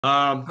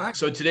Hi.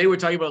 So today we're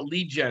talking about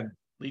lead gen.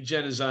 Lead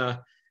gen is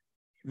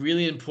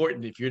really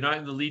important. If you're not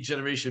in the lead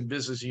generation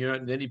business, you're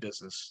not in any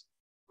business.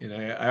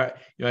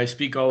 I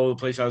speak all over the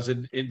place. I was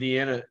in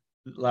Indiana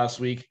last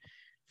week,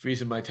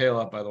 freezing my tail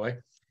off, by the way.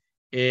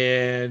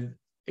 And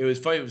it was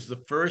funny. It was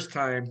the first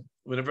time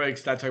whenever I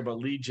start talking about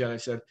lead gen,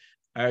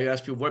 I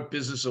asked people, what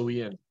business are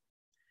we in?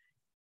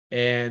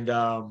 And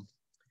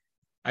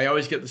I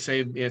always get the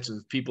same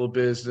answers: people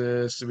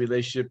business, the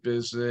relationship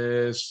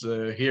business,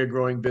 the hair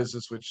growing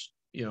business, which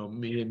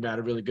me and Matt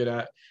are really good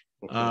at.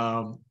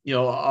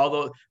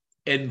 Although,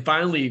 and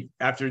finally,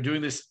 after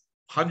doing this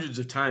hundreds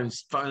of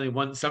times, finally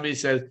somebody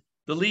said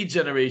the lead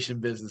generation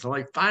business. I'm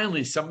like,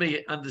 finally,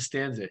 somebody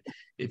understands it.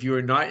 If you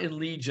are not in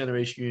lead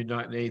generation, you're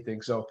not in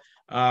anything. So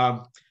I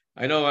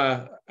know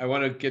I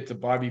want to get to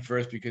Bobby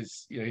first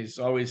because he's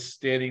always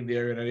standing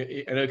there, and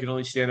I know he can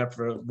only stand up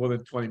for more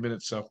than 20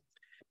 minutes. So.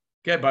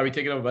 Okay, Bobby,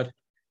 take it over, bud.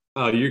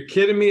 Oh, you're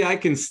kidding me? I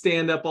can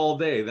stand up all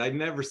day. I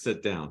never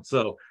sit down.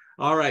 So,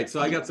 all right. So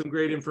I got some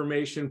great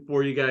information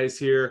for you guys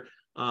here.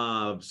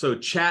 So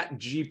Chat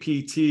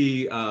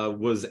GPT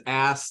was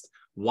asked,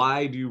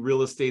 why do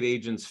real estate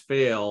agents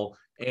fail?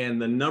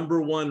 And the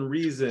number one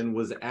reason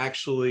was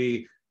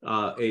actually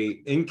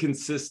a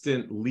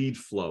inconsistent lead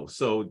flow.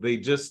 So they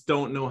just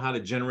don't know how to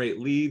generate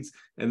leads.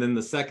 And then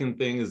the second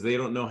thing is they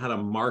don't know how to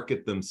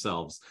market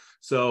themselves.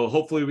 So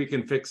hopefully we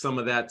can fix some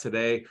of that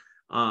today.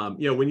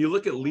 When you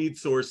look at lead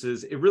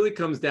sources, it really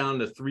comes down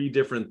to three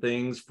different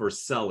things for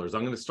sellers.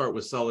 I'm going to start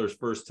with sellers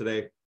first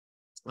today.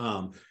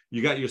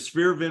 You got your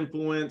sphere of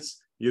influence,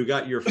 you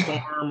got your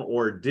farm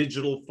or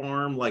digital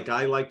farm, like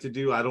I like to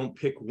do. I don't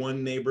pick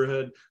one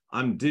neighborhood.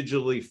 I'm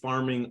digitally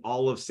farming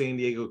all of San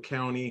Diego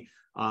County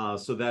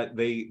so that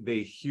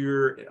they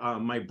hear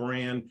my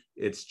brand.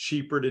 It's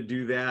cheaper to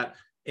do that.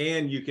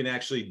 And you can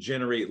actually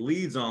generate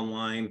leads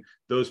online.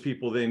 Those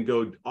people then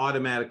go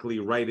automatically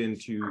right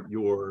into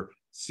your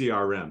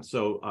CRM.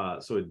 So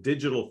a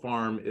digital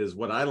farm is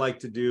what I like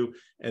to do.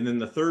 And then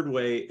the third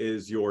way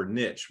is your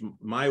niche.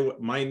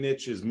 My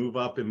niche is move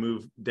up and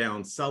move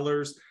down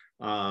sellers.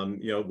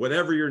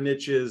 Whatever your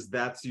niche is,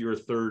 that's your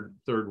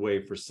third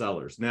way for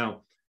sellers.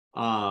 Now,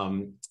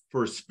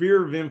 for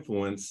sphere of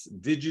influence,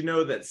 did you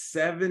know that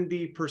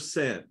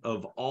 70%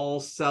 of all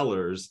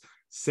sellers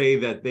say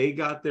that they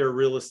got their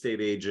real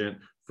estate agent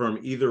from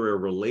either a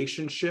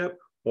relationship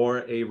or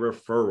a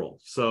referral?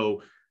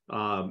 So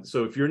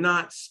if you're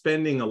not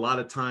spending a lot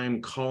of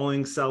time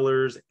calling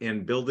sellers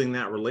and building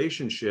that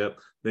relationship,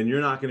 then you're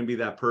not going to be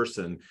that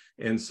person.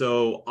 And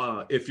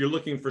so if you're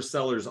looking for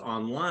sellers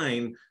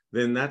online,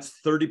 then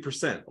that's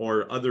 30%,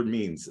 or other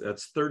means,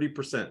 that's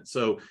 30%.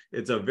 So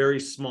it's a very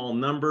small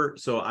number.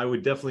 So I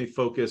would definitely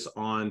focus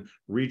on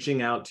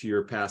reaching out to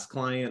your past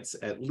clients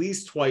at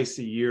least twice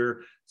a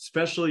year,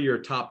 especially your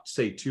top,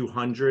 say,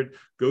 200.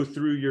 Go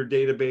through your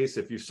database.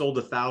 If you've sold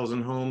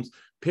 1,000 homes,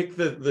 pick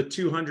the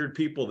 200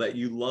 people that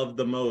you love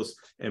the most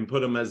and put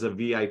them as a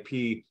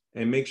VIP,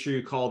 and make sure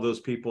you call those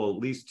people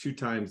at least 2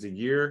 times a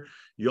year.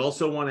 You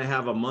also want to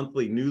have a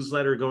monthly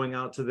newsletter going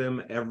out to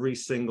them every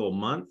single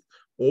month,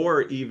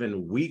 or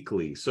even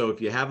weekly. So if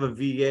you have a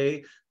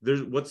VA,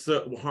 what's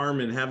the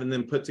harm in having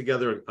them put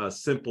together a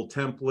simple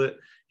template?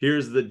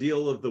 Here's the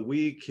deal of the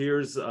week.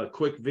 Here's a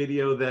quick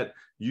video that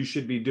you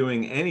should be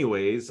doing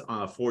anyways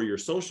for your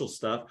social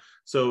stuff.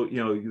 So,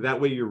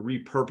 that way you're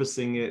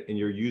repurposing it and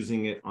you're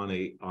using it on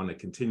a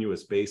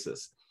continuous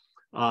basis.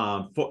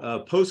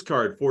 A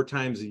postcard 4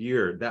 times a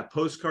year. That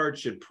postcard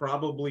should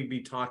probably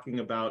be talking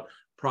about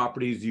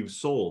properties you've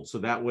sold. So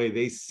that way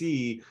they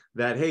see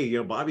that, hey,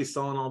 Bobby's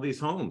selling all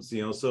these homes,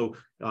 so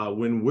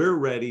when we're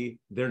ready,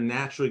 they're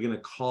naturally going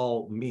to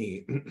call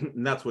me.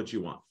 And that's what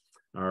you want.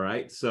 All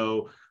right.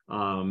 So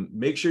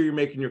make sure you're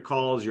making your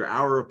calls. Your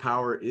hour of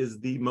power is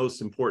the most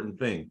important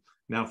thing.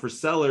 Now for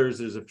sellers,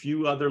 there's a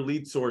few other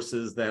lead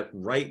sources that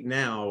right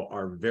now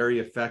are very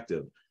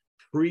effective.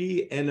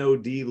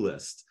 Pre-NOD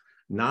list,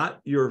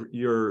 not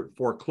your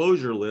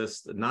foreclosure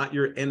list, not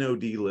your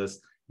NOD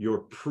list, your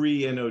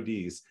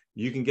pre-NODs.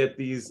 You can get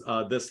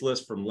this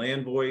list from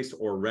Land Voice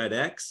or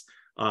RedX,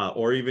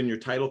 or even your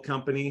title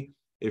company.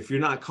 If you're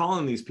not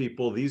calling these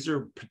people, these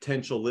are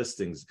potential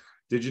listings.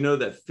 Did you know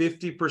that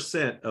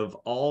 50% of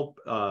all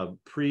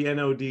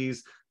pre-NODs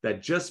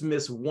that just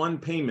miss one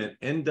payment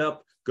end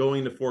up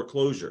going to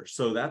foreclosure?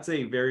 So that's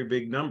a very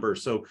big number.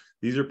 So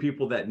these are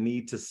people that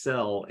need to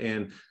sell.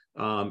 And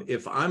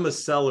if I'm a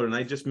seller and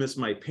I just missed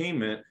my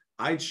payment,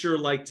 I'd sure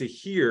like to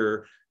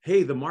hear,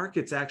 hey, the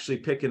market's actually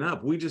picking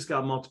up. We just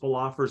got multiple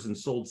offers and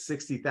sold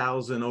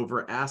 60,000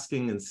 over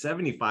asking and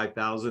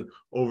 75,000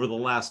 over the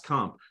last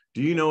comp.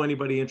 Do you know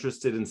anybody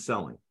interested in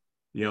selling?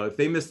 If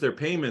they miss their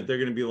payment, they're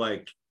going to be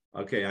like,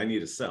 okay, I need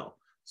to sell.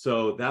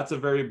 So that's a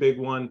very big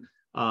one.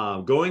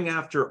 Going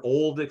after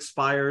old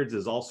expireds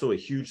is also a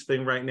huge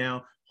thing right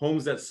now.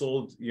 Homes that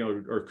sold,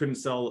 or couldn't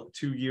sell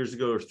 2 years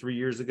ago or 3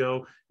 years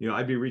ago,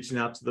 I'd be reaching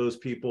out to those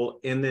people.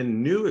 And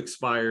then new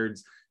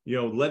expireds,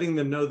 letting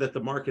them know that the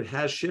market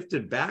has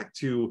shifted back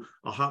to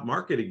a hot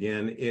market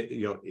again.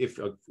 If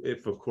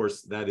of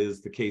course that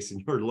is the case in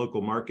your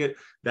local market,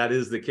 that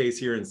is the case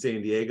here in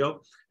San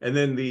Diego. And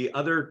then the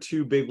other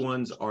two big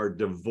ones are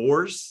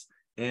divorce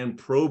and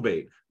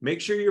probate. Make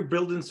sure you're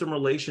building some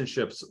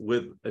relationships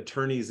with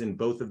attorneys in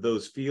both of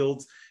those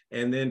fields,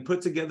 and then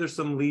put together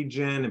some lead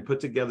gen and put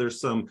together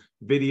some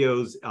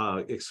videos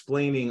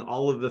explaining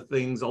all of the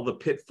things, all the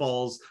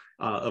pitfalls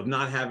of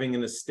not having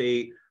an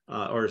estate,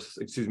 a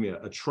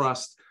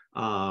trust.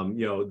 What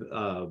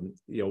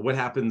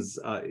happens,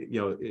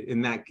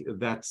 in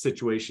that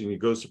situation, it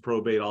goes to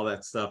probate, all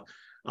that stuff.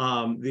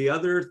 The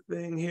other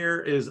thing here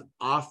is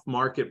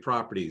off-market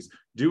properties.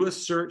 Do a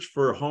search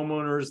for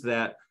homeowners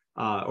that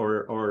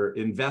or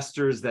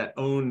investors that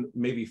own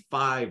maybe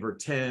 5 or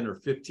 10 or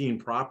 15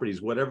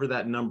 properties, whatever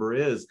that number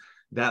is.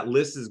 That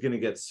list is going to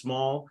get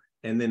small,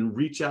 and then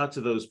reach out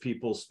to those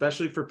people,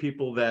 especially for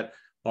people that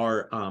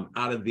are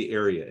out of the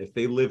area. If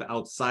they live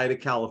outside of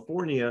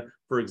California,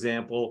 for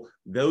example,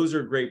 those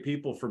are great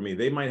people for me.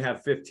 They might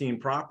have 15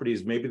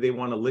 properties. Maybe they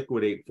want to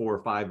liquidate 4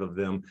 or 5 of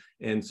them.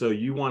 And so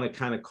you want to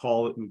kind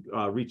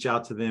of reach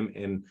out to them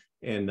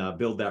and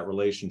build that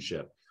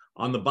relationship.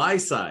 On the buy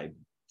side,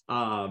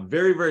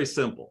 very, very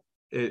simple.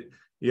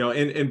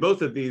 And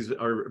both of these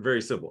are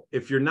very simple.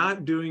 If you're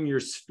not doing your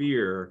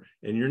sphere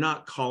and you're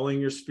not calling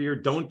your sphere,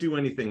 don't do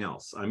anything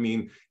else. I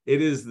mean,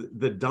 it is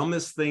the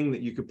dumbest thing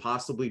that you could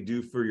possibly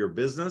do for your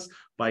business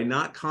by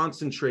not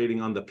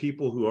concentrating on the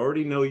people who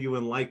already know you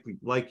and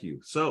like you.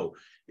 So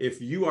if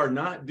you are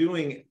not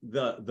doing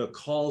the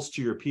calls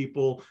to your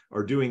people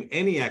or doing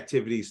any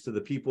activities to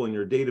the people in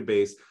your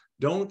database,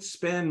 don't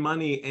spend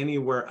money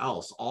anywhere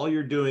else. All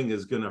you're doing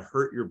is going to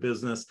hurt your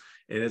business,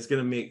 and it's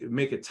going to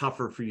make it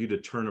tougher for you to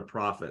turn a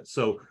profit.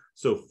 So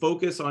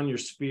focus on your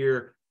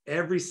sphere.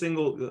 Every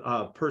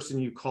single person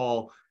you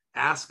call,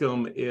 ask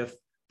them if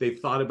they've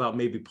thought about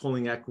maybe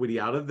pulling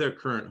equity out of their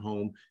current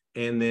home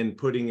and then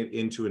putting it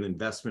into an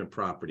investment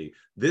property.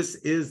 This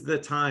is the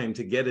time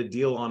to get a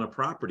deal on a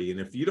property. And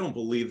if you don't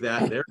believe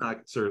that, they're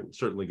not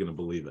certainly going to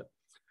believe it.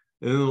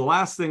 And then the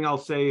last thing I'll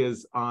say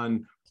is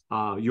on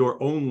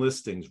your own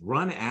listings,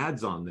 run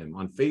ads on them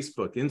on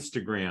Facebook,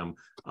 Instagram,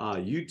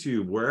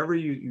 YouTube, wherever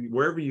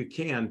you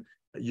can.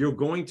 You're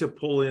going to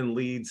pull in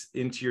leads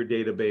into your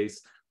database,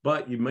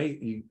 but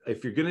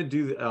if you're going to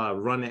do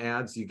run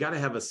ads, you got to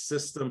have a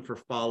system for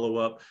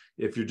follow-up.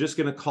 If you're just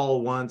going to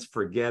call once,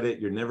 forget it.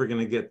 You're never going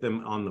to get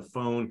them on the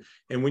phone.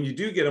 And when you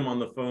do get them on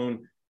the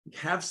phone,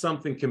 have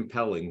something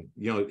compelling.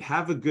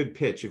 Have a good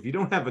pitch. If you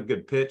don't have a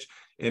good pitch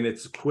and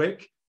it's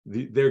quick,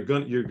 you're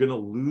going to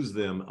lose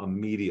them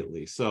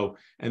immediately. So,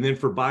 and then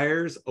for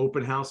buyers,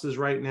 open houses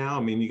right now,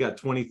 I mean, you got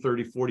 20,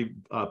 30, 40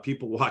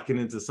 people walking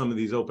into some of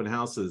these open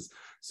houses.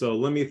 So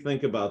let me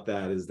think about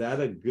that. Is that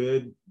a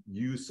good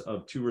use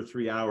of 2 or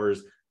 3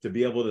 hours to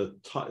be able to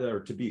talk or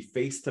to be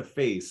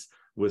face-to-face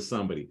with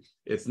somebody?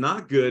 It's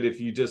not good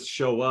if you just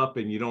show up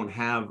and you don't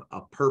have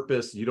a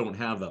purpose, you don't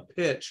have a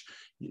pitch.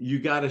 You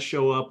got to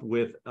show up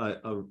with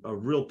a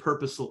real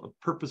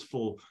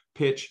purposeful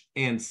pitch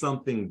and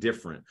something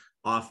different.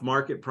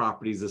 Off-market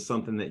properties is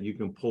something that you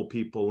can pull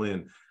people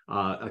in.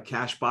 A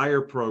cash buyer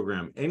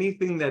program,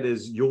 anything that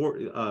is your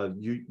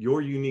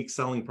unique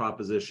selling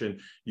proposition,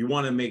 you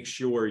want to make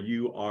sure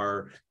you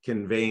are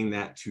conveying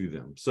that to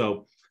them.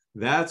 So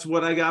that's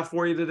what I got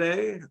for you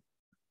today.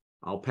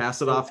 I'll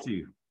pass it off to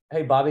you.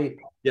 Hey, Bobby.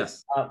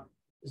 Yes.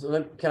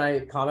 Can I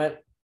comment?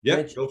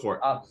 Yeah, go for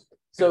it.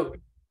 So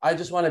I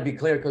just want to be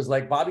clear, because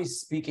like Bobby's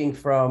speaking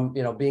from,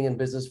 being in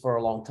business for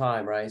a long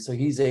time, right? So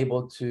he's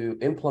able to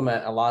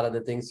implement a lot of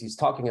the things he's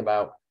talking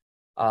about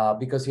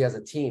because he has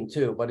a team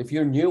too. But if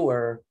you're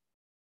newer,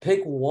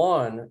 pick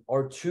 1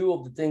 or 2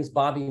 of the things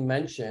Bobby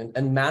mentioned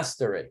and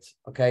master it.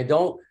 Okay.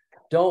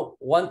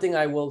 One thing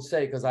I will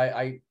say, because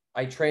I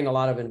train a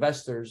lot of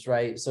investors,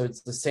 right? So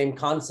it's the same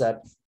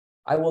concept.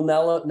 I will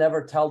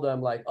never tell them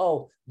like,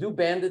 oh, do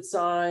bandit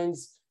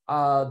signs,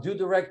 do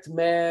direct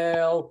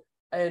mail,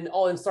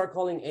 and start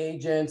calling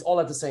agents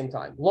all at the same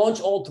time. Launch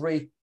all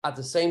 3 at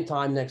the same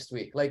time next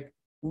week. Like,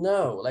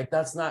 no, like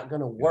that's not going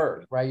to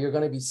work, right? You're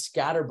going to be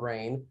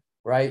scatterbrained,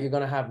 right? You're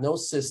going to have no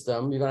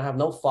system. You're going to have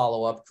no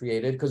follow-up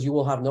created because you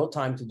will have no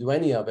time to do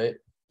any of it.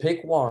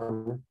 Pick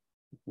 1,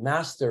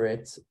 master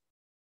it,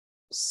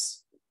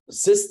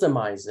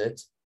 systemize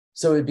it,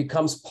 so it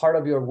becomes part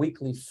of your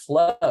weekly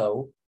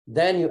flow.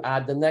 Then you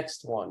add the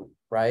next one,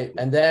 right?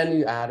 And then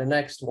you add a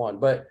next one.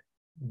 But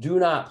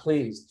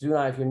please do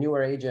not, if you're a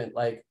newer agent,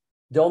 like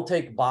don't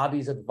take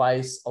Bobby's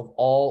advice of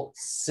all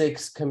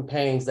 6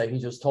 campaigns that he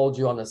just told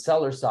you on the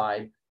seller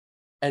side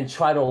and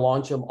try to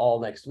launch them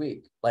all next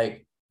week.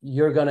 Like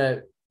you're going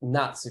to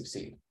not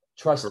succeed.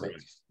 Trust me.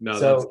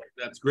 No,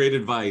 that's great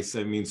advice.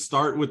 I mean,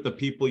 start with the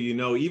people you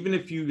know. Even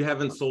if you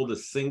haven't sold a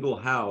single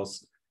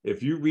house,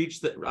 if you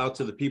reach out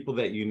to the people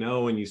that you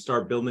know and you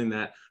start building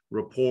that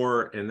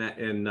rapport and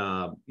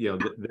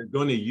they're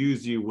going to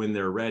use you when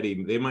they're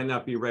ready. They might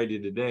not be ready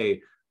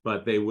today,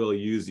 but they will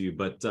use you.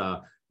 But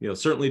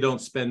certainly don't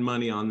spend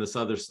money on this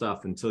other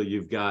stuff until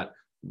you've got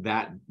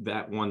that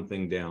one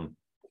thing down.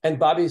 And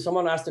Bobby,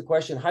 someone asked the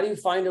question, how do you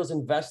find those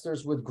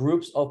investors with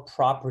groups of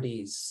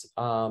properties?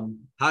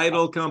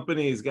 Title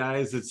companies,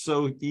 guys, it's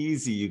so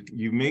easy.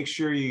 You make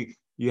sure you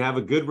have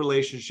a good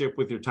relationship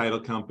with your title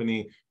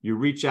company. You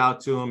reach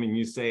out to them and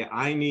you say,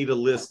 I need a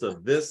list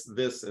of this,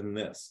 this, and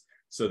this.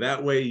 So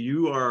that way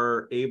you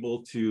are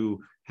able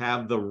to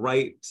have the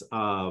right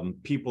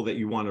people that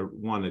you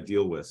want to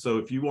deal with. So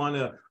if you want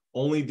to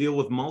only deal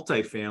with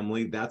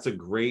multifamily, that's a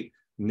great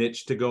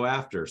niche to go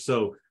after.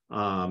 So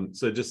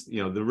just,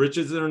 the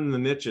riches are in the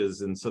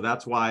niches. And so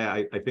that's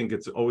why I think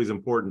it's always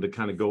important to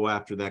kind of go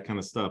after that kind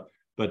of stuff.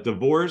 But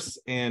divorce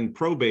and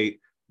probate,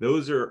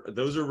 those are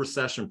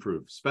recession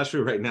proof,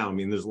 especially right now. I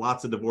mean, there's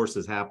lots of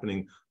divorces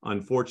happening,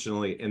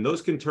 unfortunately, and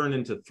those can turn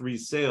into 3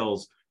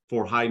 sales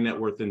for high net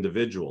worth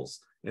individuals.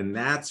 And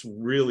that's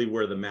really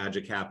where the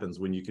magic happens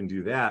when you can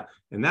do that.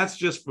 And that's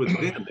just with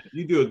them. If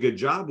you do a good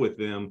job with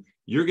them,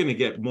 you're going to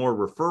get more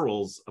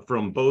referrals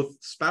from both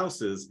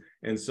spouses.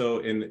 And so,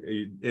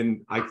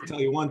 and I can tell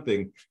you one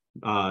thing,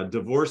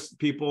 divorced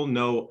people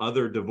know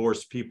other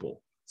divorced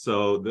people.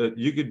 So that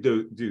you could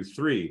do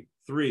three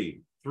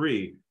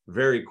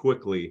very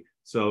quickly.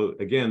 So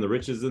again, the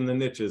riches in the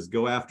niches,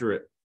 go after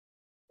it.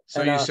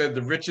 So you said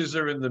the riches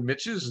are in the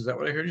Mitches? Is that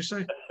what I heard you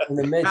say? In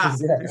the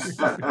Mitches, yes.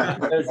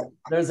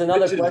 There's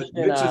another question.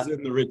 Riches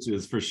in the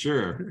riches, for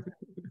sure.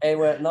 Hey,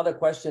 well, another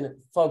question.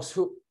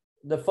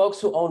 The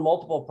folks who own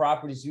multiple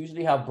properties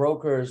usually have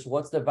brokers.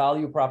 What's the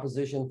value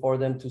proposition for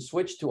them to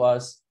switch to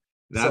us?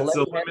 So let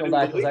me handle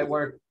that because I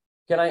work.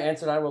 Can I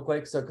answer that real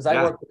quick? So because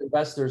I work with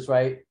investors,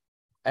 right?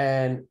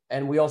 And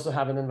we also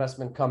have an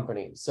investment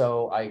company.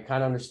 So I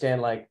kind of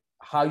understand like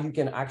how you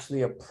can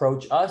actually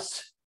approach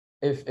us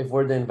if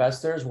we're the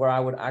investors, where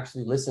I would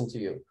actually listen to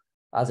you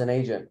as an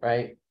agent,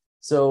 right?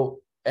 So,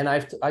 and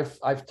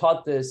I've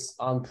taught this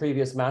on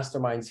previous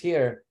masterminds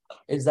here,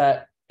 is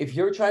that if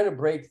you're trying to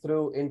break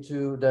through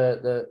into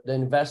the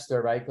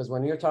investor, right? Because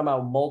when you're talking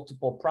about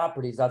multiple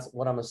properties, that's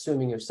what I'm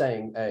assuming you're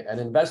saying. An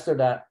investor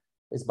that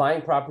is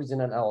buying properties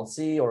in an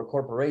LLC or a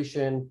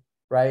corporation,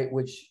 right?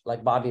 Which,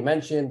 like Bobby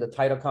mentioned, the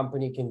title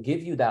company can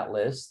give you that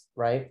list,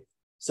 right?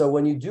 So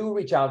when you do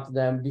reach out to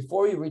them,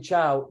 before you reach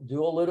out,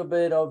 do a little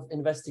bit of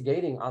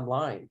investigating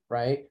online,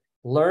 right?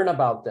 Learn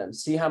about them,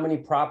 see how many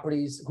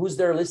properties, who's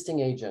their listing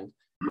agent?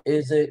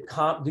 Is it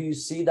do you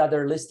see that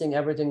they're listing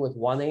everything with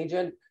one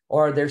agent,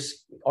 or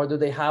do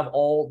they have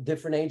all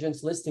different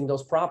agents listing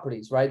those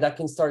properties, right? That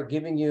can start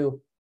giving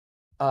you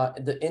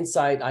the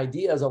inside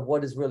ideas of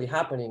what is really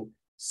happening.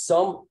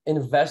 Some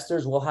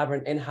investors will have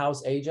an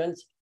in-house agent,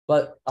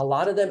 but a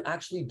lot of them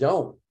actually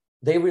don't.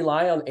 They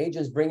rely on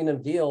agents bringing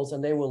them deals,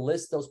 and they will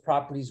list those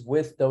properties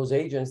with those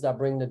agents that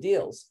bring the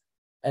deals.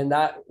 And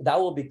that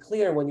will be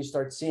clear when you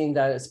start seeing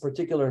that this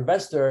particular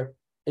investor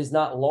is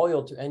not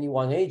loyal to any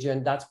one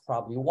agent. That's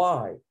probably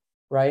why,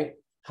 right?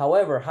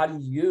 However, how do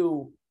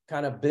you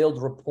kind of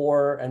build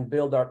rapport and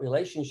build our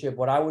relationship?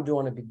 What I would do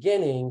in the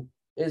beginning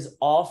is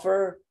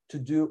offer to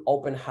do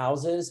open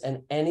houses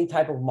and any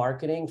type of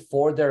marketing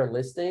for their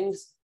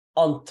listings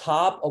on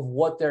top of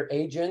what their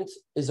agent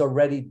is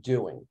already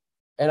doing.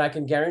 And I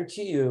can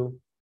guarantee you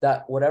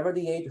that whoever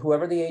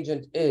the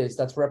agent is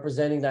that's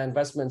representing that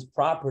investor's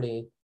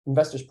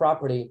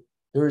property,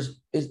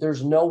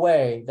 there's no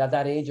way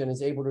that agent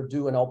is able to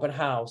do an open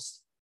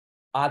house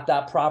at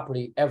that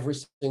property every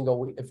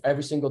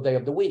single day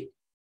of the week,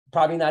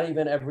 probably not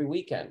even every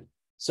weekend.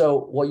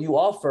 So what you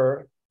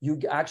offer, you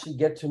actually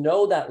get to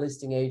know that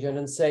listing agent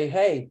and say,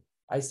 hey,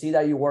 I see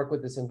that you work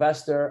with this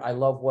investor. I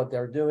love what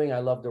they're doing. I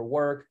love their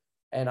work.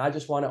 And I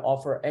just want to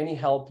offer any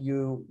help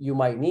you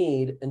might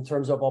need in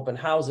terms of open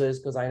houses,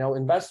 because I know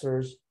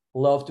investors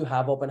love to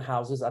have open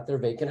houses at their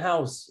vacant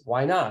house.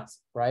 Why not,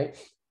 right?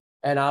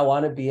 And I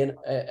want to be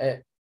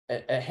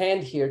a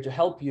hand here to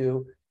help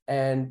you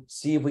and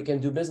see if we can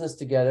do business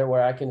together,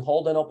 where I can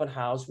hold an open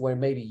house where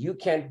maybe you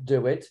can't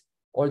do it,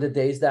 or the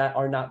days that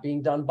are not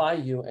being done by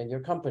you and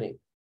your company.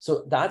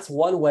 So that's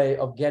one way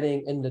of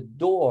getting in the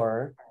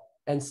door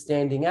and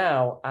standing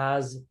out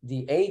as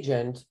the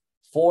agent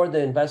for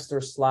the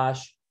investor /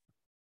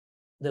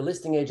 the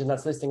listing agent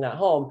that's listing that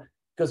home.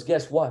 Because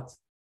guess what?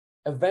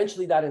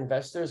 Eventually that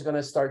investor is going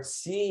to start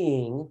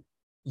seeing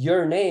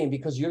your name,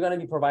 because you're going to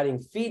be providing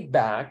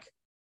feedback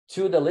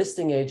to the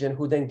listing agent,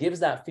 who then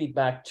gives that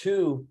feedback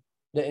to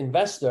the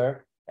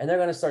investor, and they're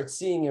going to start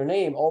seeing your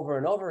name over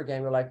and over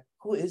again. We're like,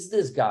 who is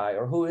this guy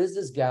or who is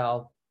this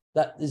gal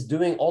that is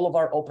doing all of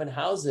our open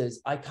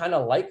houses? I kind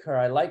of like her.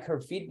 I like her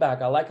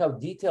feedback. I like how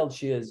detailed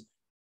she is.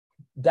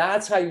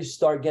 That's how you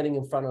start getting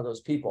in front of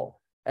those people.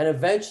 And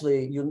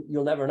eventually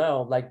you'll never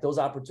know, like those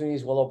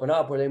opportunities will open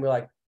up where they'll be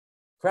like,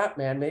 crap,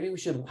 man, maybe we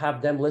should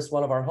have them list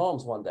one of our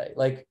homes one day.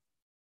 Like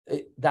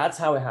that's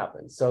how it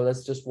happens. So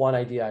that's just one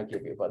idea I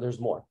give you, but there's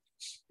more.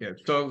 Yeah.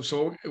 So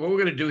what we're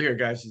going to do here,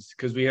 guys, is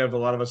because we have a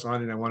lot of us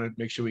on, and I want to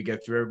make sure we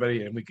get through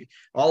everybody, and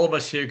all of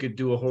us here could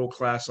do a whole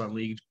class on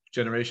lead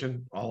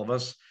generation, all of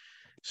us.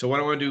 So what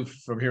I want to do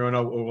from here on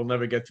out, we'll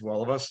never get to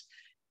all of us,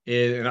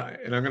 and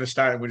I'm going to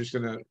start, and we're just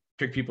going to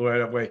pick people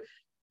right away.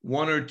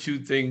 1 or 2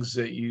 things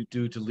that you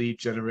do to lead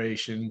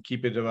generation,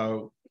 keep it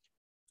about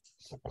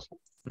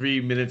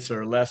 3 minutes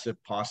or less if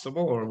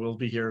possible, or we'll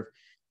be here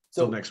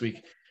till next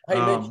week. Hey,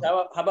 Mitch,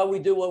 how about we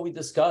do what we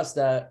discussed,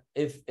 that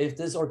if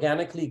this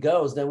organically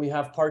goes, then we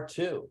have part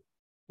 2.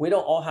 We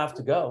don't all have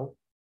to go.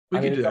 We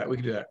can do that. We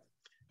can do that.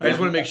 I just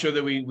want to make sure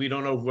that we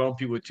don't overwhelm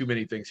people with too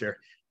many things here.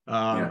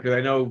 Because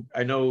I know,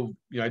 I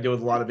deal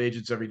with a lot of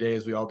agents every day,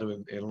 as we all do,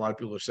 and a lot of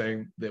people are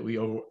saying that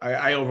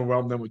I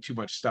overwhelm them with too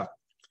much stuff.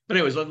 But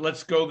anyways,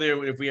 let's go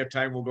there. If we have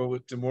time, we'll go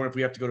to more. If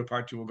we have to go to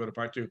part 2, we'll go to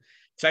part 2.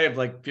 So I have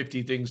like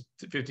 50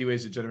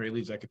 ways to generate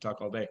leads. I could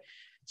talk all day.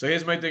 So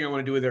here's my thing I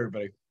want to do with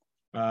everybody.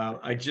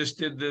 I just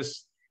did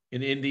this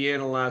in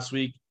Indiana last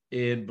week,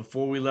 and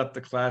before we left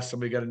the class,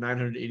 somebody got a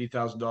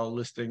 $980,000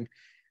 listing.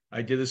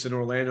 I did this in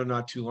Orlando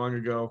not too long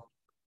ago,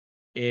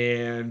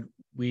 and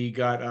we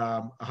got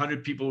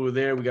 100 people were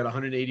there. We got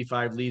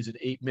 185 leads in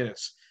 8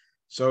 minutes.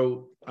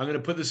 So I'm going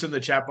to put this in the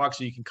chat box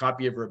so you can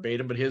copy it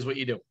verbatim. But here's what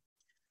you do.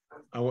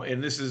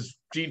 And this is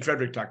Gene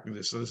Frederick talking to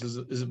this. So this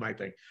is my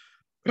thing.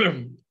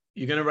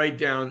 You're going to write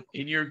down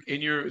in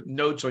your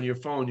notes on your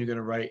phone. You're going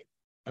to write,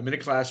 I'm in a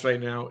class right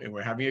now, and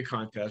we're having a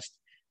contest,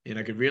 and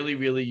I could really,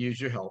 really use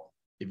your help.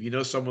 If you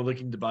know someone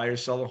looking to buy or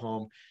sell a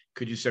home,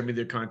 could you send me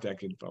their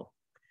contact info?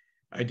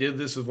 I did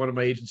this with one of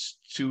my agents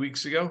 2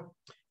 weeks ago.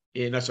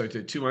 And that's what I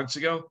did 2 months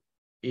ago.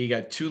 He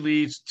got 2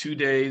 leads, 2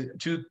 days,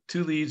 two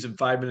leads in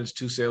 5 minutes,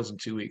 2 sales in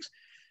 2 weeks.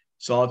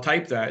 So I'll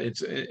type that.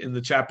 It's in the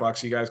chat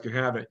box so you guys can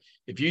have it.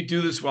 If you do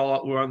this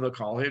while we're on the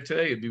call here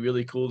today, it'd be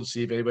really cool to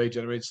see if anybody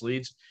generates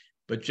leads.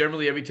 But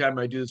generally, every time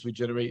I do this, we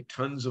generate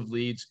tons of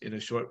leads in a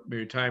short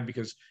period of time,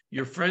 because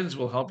your friends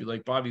will help you.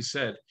 Like Bobby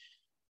said,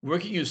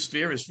 working your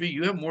sphere is free.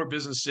 You have more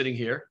business sitting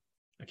here.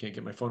 I can't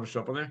get my phone to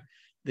show up on there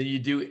than you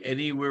do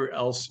anywhere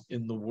else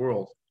in the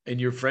world. And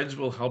your friends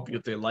will help you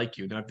if they like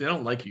you. Now, if they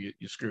don't like you,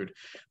 you're screwed.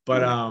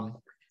 But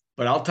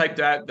I'll type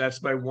that.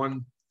 That's my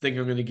one thing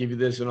I'm going to give you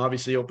this. And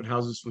obviously open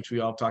houses, which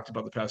we all talked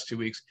about the past 2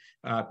 weeks.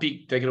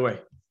 Pete, take it away.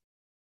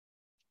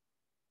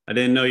 I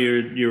didn't know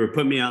you were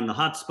putting me on the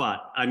hot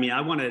spot. I mean,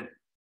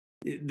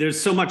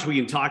 there's so much we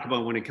can talk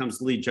about when it comes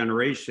to lead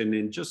generation,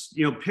 and just,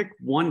 pick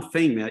one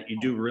thing that you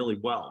do really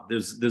well.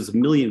 There's a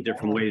million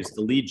different ways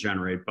to lead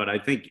generate, but I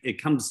think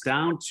it comes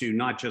down to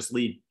not just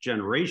lead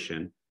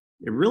generation.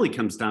 It really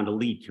comes down to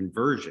lead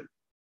conversion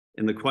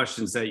and the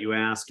questions that you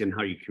ask and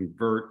how you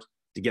convert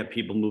to get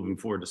people moving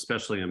forward,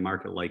 especially in a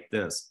market like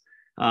this.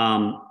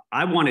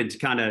 I wanted to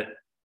kind of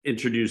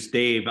introduce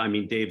Dave. I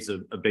mean, Dave's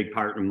a big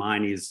partner of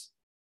mine. He's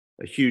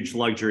a huge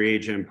luxury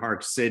agent in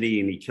Park City,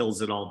 and he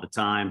kills it all the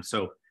time.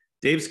 So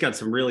Dave's got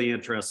some really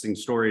interesting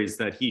stories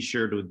that he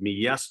shared with me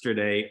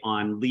yesterday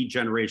on lead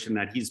generation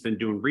that he's been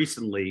doing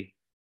recently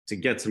to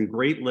get some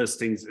great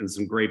listings and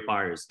some great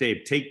buyers.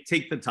 Dave,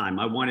 take the time.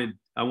 I wanted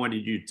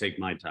you to take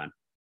my time.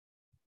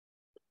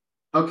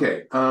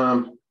 Okay.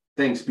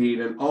 Thanks, Pete.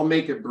 And I'll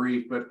make it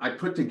brief, but I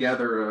put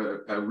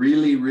together a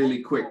really,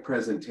 really quick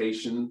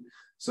presentation.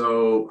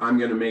 So I'm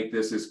going to make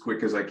this as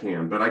quick as I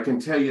can. But I can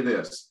tell you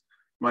this.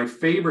 My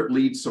favorite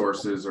lead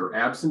sources are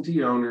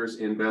absentee owners,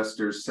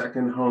 investors,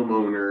 second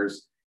homeowners,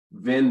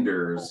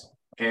 vendors,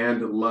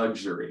 and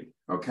luxury.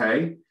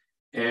 Okay.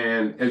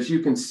 And as you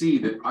can see,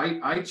 that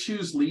I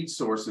choose lead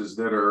sources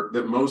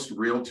that most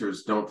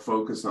realtors don't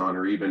focus on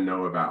or even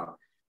know about.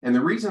 And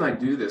the reason I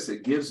do this,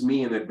 it gives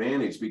me an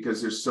advantage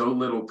because there's so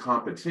little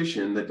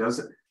competition that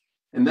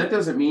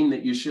doesn't mean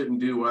that you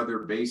shouldn't do other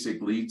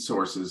basic lead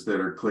sources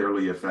that are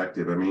clearly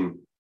effective. I mean,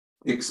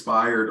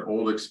 expired,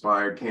 old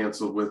expired,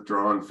 canceled,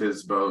 withdrawn,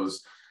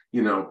 FSBOs,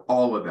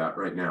 all of that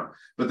right now.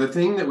 But the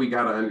thing that we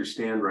got to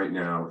understand right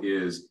now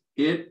is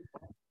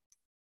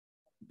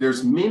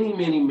there's many,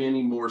 many,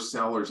 many more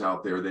sellers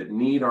out there that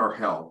need our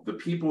help. The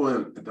people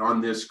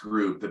on this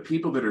group, the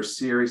people that are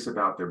serious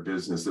about their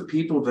business, the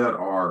people that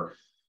are,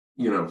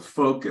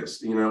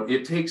 focused.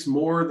 It takes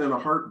more than a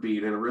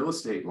heartbeat and a real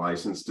estate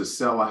license to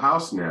sell a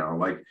house now.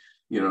 Like,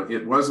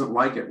 it wasn't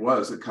like it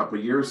was a couple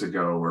of years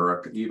ago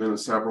or even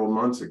several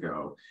months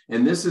ago.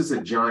 And this is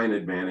a giant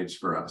advantage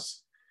for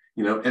us.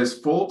 As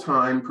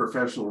full-time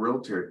professional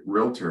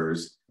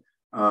realtors,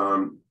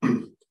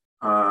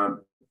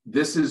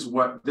 this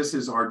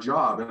is our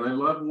job. And I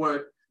love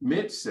what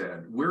Mitch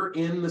said. We're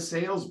in the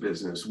sales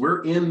business.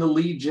 We're in the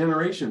lead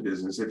generation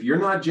business. If you're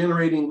not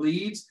generating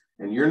leads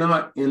and you're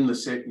not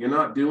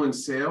doing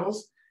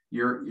sales,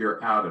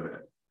 you're out of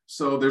it.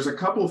 So there's a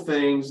couple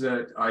things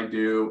that I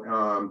do.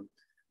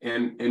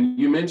 And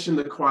you mentioned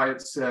the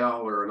quiet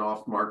sell or an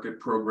off-market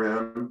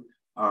program.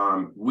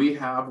 We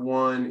have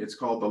one. It's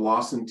called the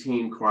Lawson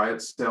Team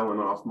Quiet Sell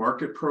and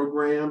Off-Market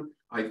Program.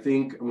 I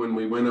think when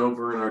we went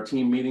over in our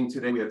team meeting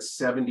today, we had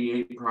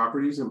 78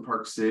 properties in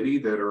Park City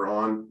that are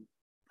on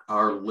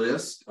our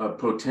list of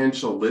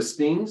potential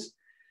listings.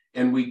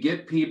 And we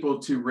get people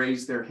to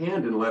raise their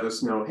hand and let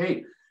us know,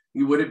 hey,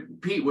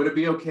 Pete, would it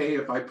be okay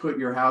if I put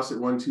your house at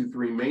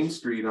 123 Main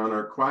Street on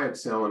our quiet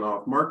sell and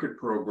off-market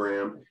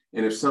program?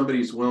 And if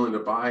somebody's willing to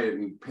buy it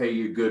and pay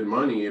you good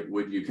money,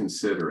 would you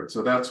consider it?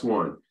 So that's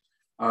one.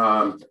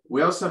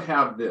 We also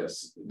have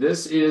this.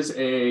 This is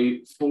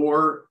a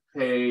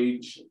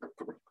 4-page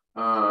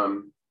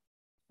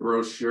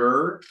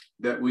brochure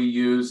that we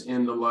use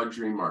in the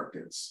luxury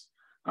markets.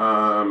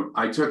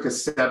 I took a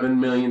 $7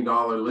 million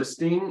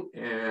listing,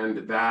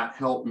 and that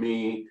helped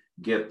me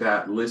get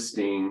that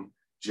listing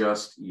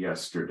just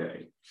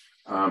yesterday.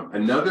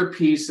 Another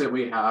piece that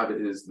we have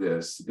is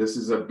this. This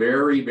is a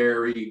very,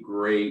 very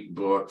great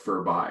book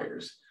for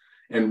buyers.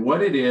 And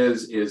what it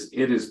is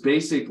it is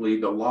basically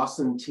the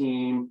Lawson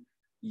Team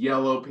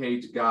yellow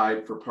page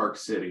guide for Park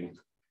City.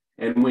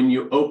 And when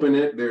you open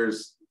it,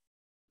 there's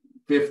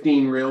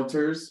 15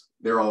 realtors.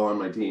 They're all on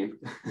my team.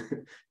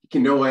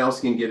 No one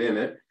else can get in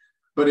it.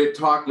 But it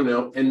talks,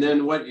 and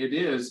then what it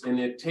is, and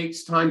it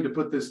takes time to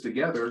put this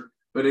together,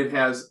 but it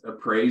has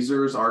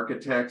appraisers,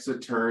 architects,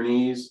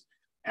 attorneys,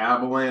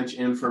 avalanche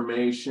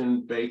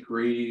information,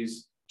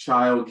 bakeries,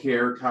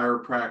 childcare,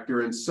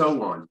 chiropractor, and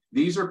so on.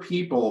 These are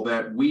people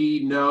that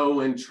we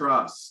know and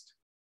trust.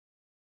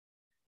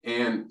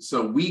 And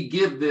so we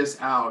give this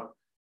out.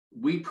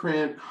 We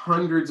print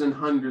hundreds and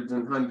hundreds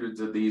and hundreds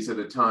of these at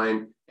a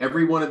time.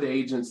 Every one of the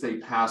agents, they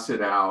pass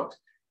it out.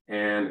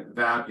 And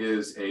that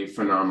is a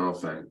phenomenal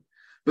thing.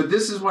 But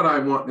this is what I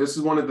want. This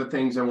is one of the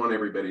things I want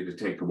everybody to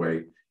take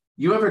away.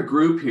 You have a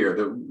group here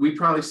that we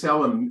probably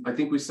sell, I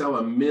think we sell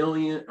 $1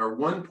 million or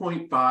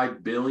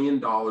 $1.5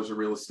 billion of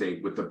real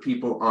estate with the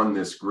people on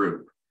this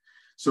group.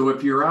 So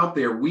if you're out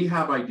there, we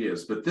have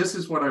ideas, but this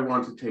is what I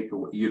want to take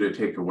you to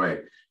take away.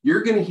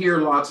 You're going to hear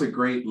lots of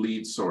great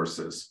lead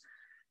sources.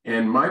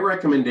 And my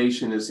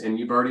recommendation is, and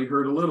you've already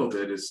heard a little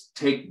bit, is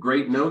take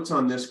great notes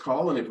on this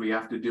call. And if we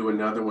have to do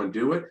another one,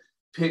 do it.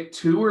 Pick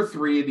 2 or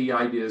 3 of the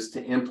ideas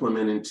to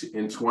implement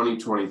in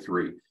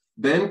 2023.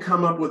 Then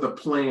come up with a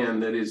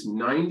plan that is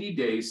 90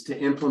 days to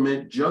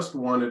implement just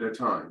one at a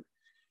time.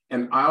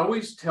 And I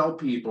always tell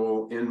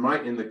people in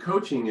the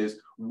coaching is,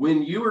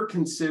 when you are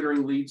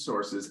considering lead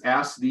sources,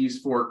 ask these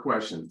 4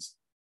 questions.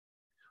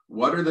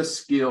 What are the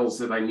skills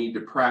that I need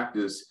to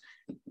practice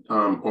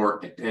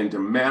and to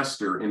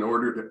master in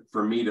order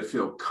for me to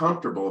feel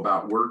comfortable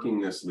about working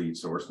this lead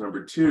source?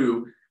 Number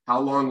 2, how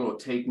long will it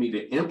take me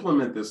to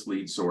implement this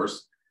lead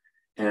source?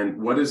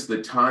 And what is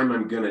the time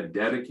I'm going to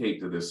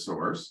dedicate to this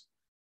source?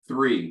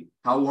 3,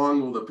 how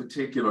long will the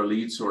particular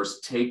lead source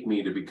take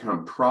me to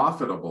become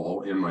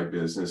profitable in my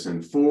business?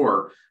 And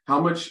 4, how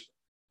much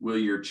will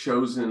your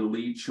chosen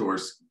lead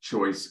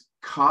choice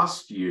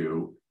cost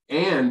you?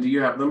 And do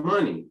you have the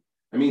money?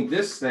 I mean,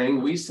 this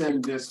thing, we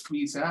send this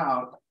piece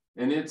out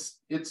and it's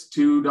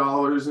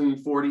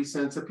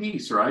 $2.40 a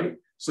piece, right?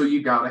 So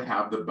you got to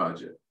have the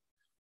budget.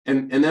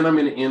 And then I'm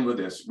going to end with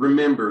this.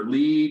 Remember,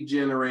 lead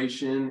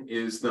generation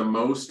is the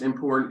most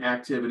important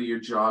activity or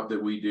job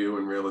that we do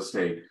in real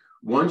estate.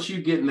 Once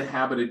you get in the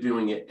habit of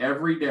doing it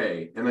every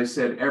day, and I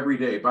said every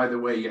day, by the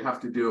way, you have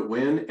to do it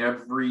when?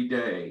 Every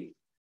day,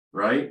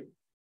 right?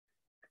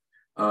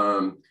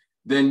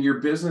 Then your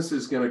business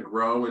is going to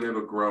grow, and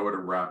it'll grow at a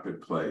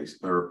rapid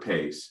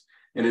pace.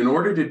 And in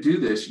order to do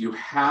this, you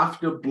have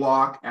to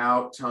block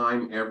out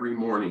time every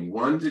morning,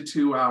 1 to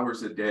 2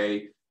 hours a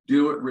day.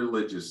 Do it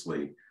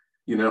religiously.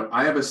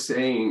 I have a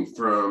saying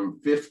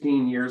from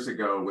 15 years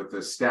ago with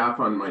the staff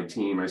on my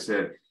team. I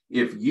said,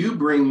 if you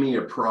bring me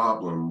a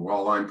problem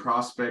while I'm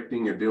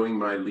prospecting or doing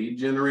my lead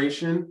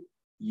generation,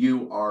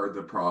 you are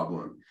the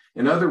problem.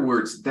 In other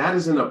words, that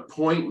is an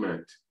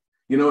appointment.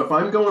 If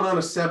I'm going on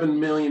a $7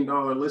 million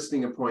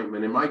listing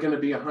appointment, am I going to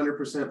be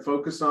 100%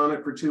 focused on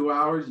it for 2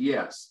 hours?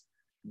 Yes.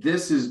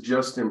 This is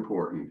just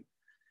important.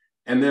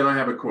 And then I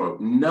have a quote: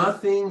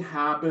 nothing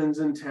happens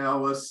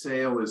until a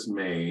sale is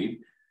made.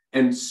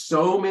 And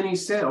so many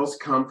sales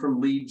come from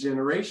lead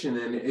generation.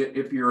 And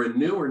if you're a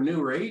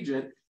newer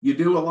agent, you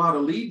do a lot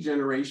of lead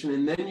generation,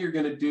 and then you're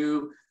going to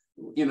do,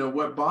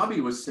 what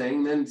Bobby was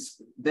saying,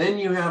 then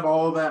you have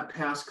all that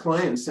past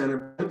client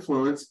center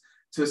influence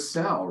to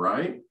sell,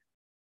 right?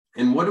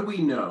 And what do we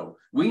know?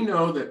 We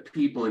know that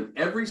people in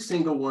every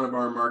single one of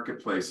our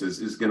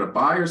marketplaces is going to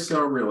buy or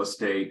sell real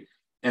estate.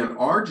 And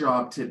our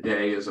job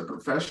today as a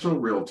professional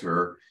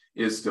realtor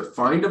is to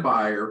find a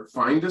buyer,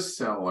 find a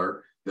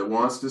seller that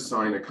wants to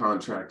sign a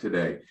contract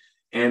today,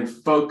 and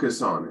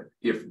focus on it.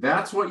 If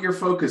that's what your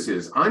focus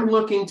is, I'm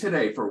looking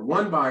today for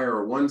one buyer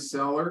or one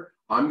seller,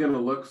 I'm going to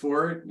look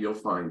for it. You'll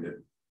find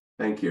it.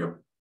 Thank you.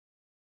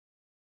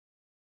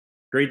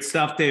 Great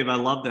stuff, Dave. I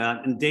love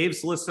that. And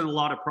Dave's listed a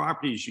lot of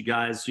properties, you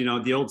guys.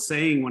 The old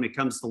saying when it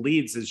comes to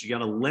leads is you got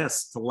to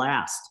list to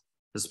last,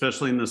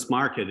 especially in this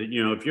market.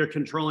 If you're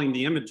controlling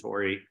the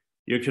inventory,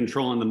 you're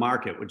controlling the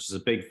market, which is a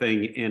big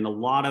thing. And a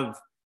lot of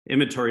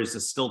inventories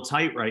is still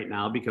tight right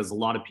now because a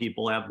lot of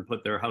people haven't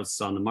put their houses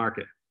on the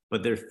market,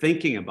 but they're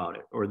thinking about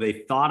it or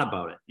they thought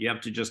about it. You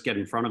have to just get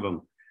in front of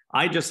them.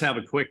 I just have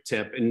a quick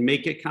tip and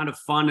make it kind of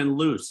fun and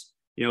loose,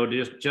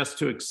 just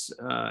to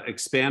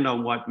expand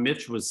on what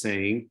Mitch was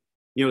saying.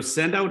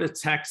 Send out a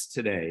text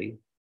today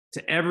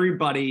to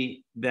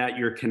everybody that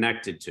you're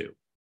connected to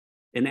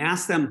and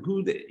ask them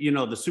who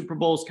the Super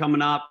Bowl's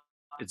coming up.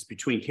 It's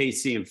between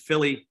KC and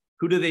Philly.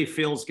 Who do they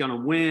feel is going to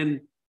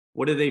win?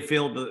 What do they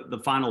feel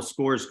the final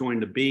score is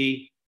going to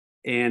be?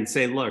 And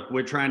say, look,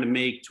 we're trying to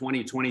make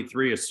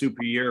 2023 a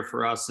super year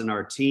for us and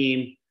our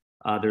team.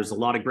 There's a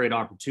lot of great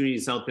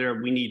opportunities out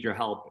there. We need your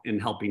help in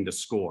helping to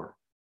score.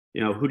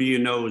 You know, who do you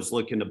know is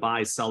looking to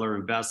buy, sell, or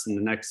invest in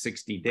the next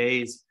 60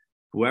 days?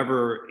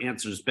 Whoever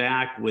answers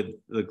back with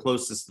the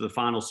closest to the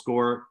final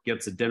score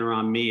gets a dinner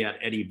on me at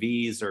Eddie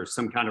V's or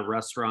some kind of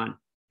restaurant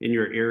in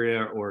your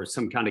area, or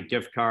some kind of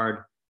gift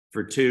card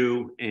for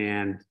two.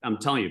 And I'm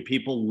telling you,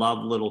 people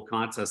love little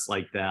contests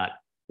like that,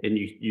 and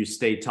you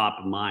stay top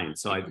of mind.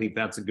 So I think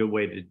that's a good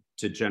way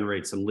to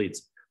generate some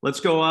leads. Let's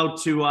go out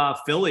to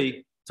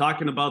Philly,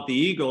 talking about the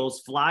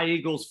Eagles. Fly,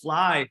 Eagles,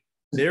 fly.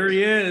 There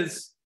he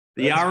is,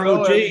 the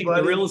ROG,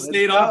 the real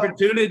estate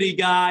opportunity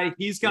guy.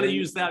 He's going to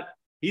use that.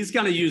 He's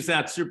going to use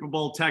that Super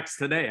Bowl text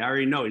today. I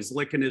already know. He's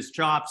licking his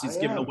chops. He's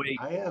giving away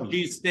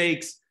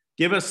cheesesteaks.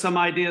 Give us some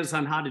ideas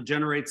on how to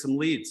generate some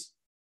leads.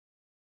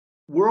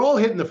 We're all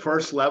hitting the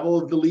first level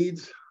of the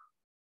leads.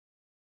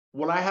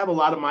 What I have a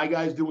lot of my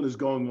guys doing is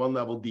going one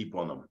level deep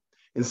on them.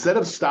 Instead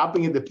of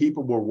stopping at the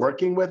people we're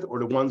working with or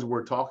the ones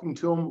we're talking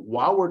to them,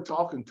 while we're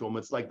talking to them,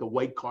 it's like the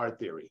white car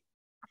theory.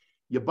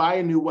 You buy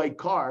a new white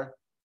car,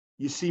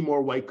 you see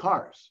more white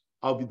cars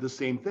of the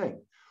same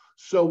thing.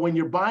 So when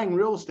you're buying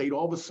real estate,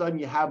 all of a sudden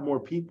you have more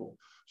people.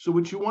 So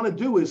what you want to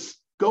do is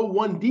go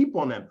one deep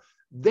on them.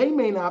 They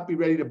may not be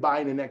ready to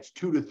buy in the next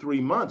 2 to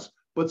 3 months,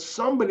 but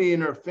somebody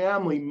in their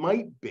family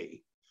might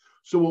be.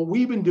 So what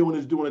we've been doing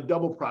is doing a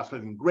double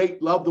prospecting.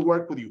 Great, love to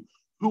work with you.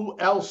 Who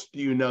else do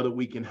you know that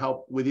we can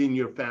help within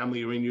your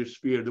family or in your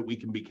sphere that we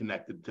can be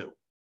connected to?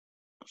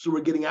 So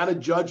we're getting out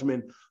of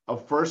judgment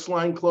of first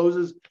line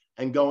closes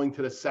and going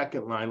to the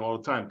second line all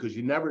the time, because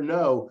you never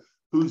know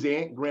whose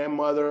aunt,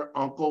 grandmother,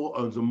 uncle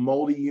owns a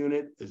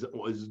multi-unit, is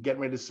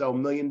getting ready to sell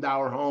 $1 million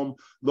home,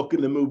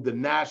 looking to move to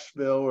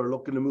Nashville or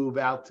looking to move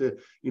out to,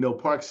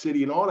 Park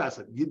City and all that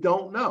stuff. You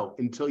don't know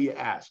until you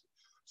ask.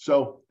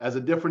 So as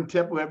a different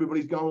tip of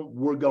everybody's going,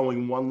 we're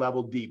going one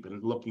level deep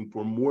and looking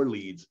for more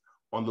leads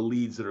on the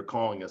leads that are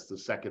calling us the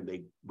second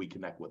we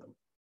connect with them.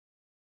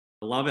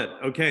 I love it.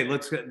 Okay,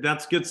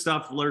 that's good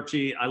stuff,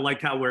 Lurchy. I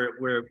like how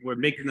we're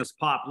making this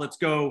pop. Let's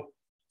go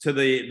to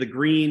the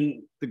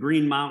green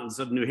mountains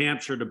of New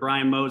Hampshire, to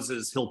Brian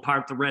Moses. He'll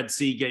part the Red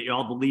Sea, get you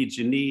all the leads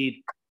you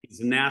need. He's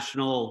a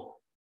national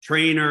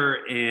trainer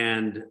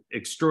and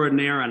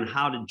extraordinaire on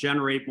how to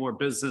generate more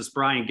business.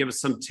 Brian, give us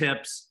some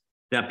tips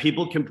that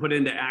people can put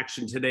into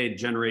action today to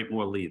generate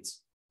more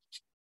leads.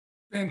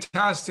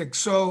 Fantastic.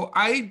 So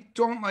I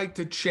don't like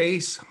to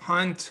chase,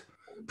 hunt,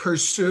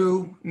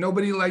 pursue.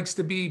 Nobody likes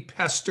to be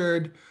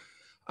pestered.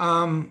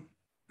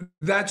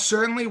 That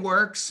certainly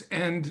works,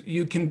 and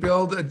you can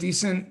build a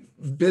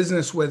decent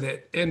business with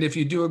it. And if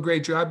you do a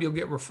great job, you'll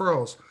get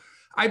referrals.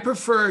 I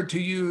prefer to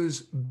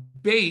use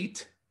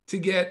bait to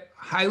get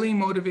highly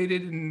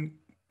motivated and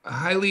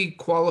highly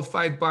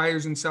qualified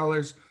buyers and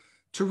sellers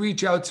to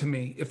reach out to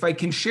me. If I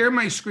can share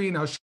my screen,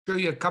 I'll show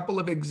you a couple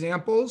of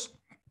examples,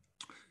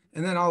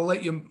 and then I'll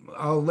let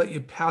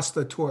you pass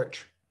the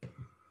torch.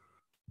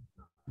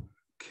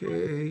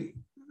 Okay,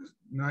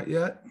 not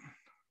yet.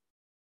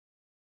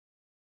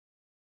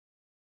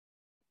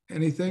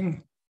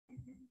 Anything?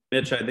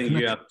 Mitch, I think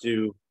you have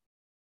to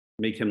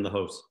make him the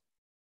host.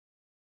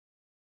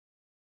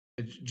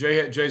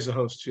 Jay's the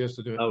host. She has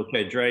to do it.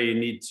 Okay, Dre, you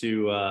need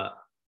to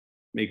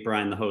make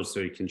Brian the host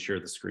so he can share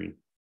the screen.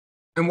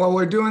 And while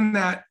we're doing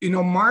that,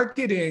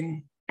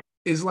 marketing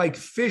is like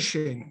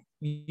fishing.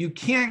 You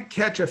can't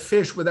catch a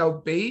fish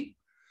without bait.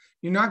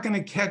 You're not going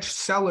to catch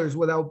sellers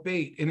without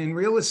bait. And in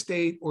real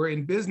estate or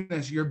in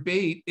business, your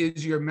bait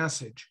is your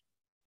message.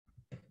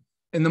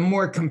 And the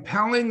more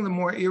compelling, the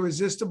more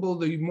irresistible,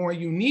 the more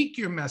unique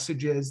your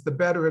message is, the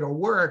better it'll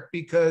work,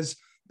 because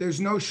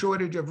there's no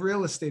shortage of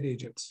real estate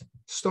agents.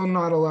 Still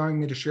not allowing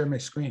me to share my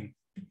screen.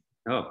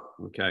 Oh,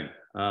 okay.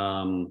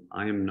 I'm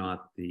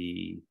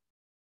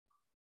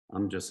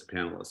just a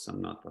panelist.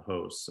 I'm not the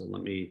host. So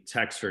let me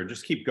text her.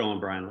 Just keep going,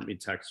 Brian. Let me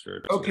text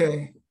her.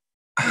 Okay.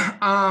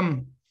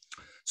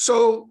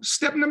 So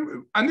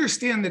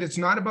understand that it's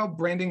not about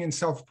branding and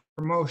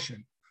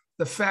self-promotion.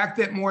 The fact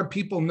that more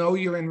people know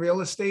you're in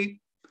real estate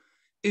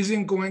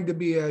isn't going to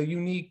be a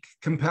unique,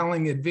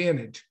 compelling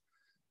advantage.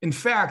 In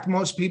fact,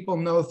 most people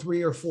know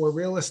 3 or 4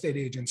 real estate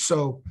agents.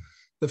 So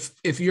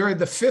if you're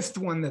the 5th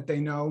one that they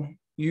know,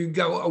 you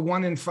go a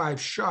 1 in 5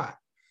 shot.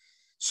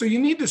 So you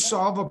need to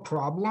solve a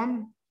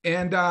problem.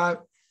 And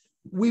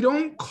we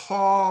don't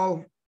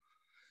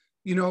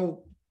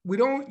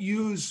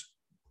use,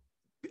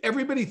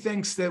 everybody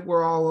thinks that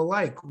we're all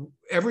alike.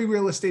 Every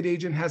real estate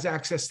agent has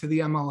access to the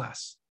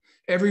MLS.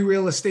 Every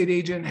real estate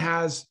agent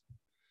has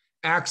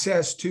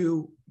access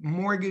to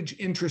mortgage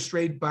interest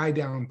rate buy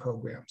down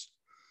programs.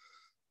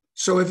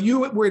 So if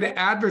you were to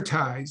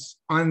advertise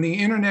on the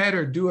internet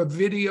or do a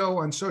video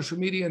on social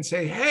media and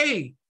say,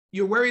 hey,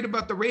 you're worried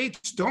about the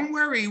rates, don't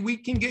worry, we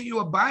can get you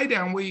a buy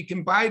down where you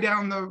can buy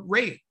down the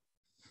rate.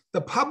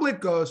 The public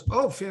goes,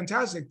 oh,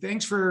 fantastic.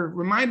 Thanks for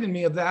reminding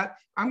me of that.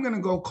 I'm going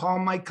to go call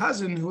my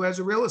cousin who has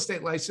a real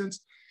estate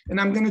license,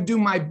 and I'm going to do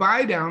my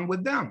buy down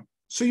with them.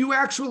 So you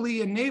actually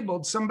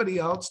enabled somebody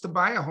else to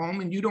buy a home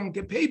and you don't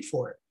get paid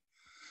for it.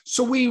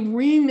 So we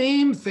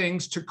rename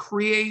things to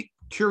create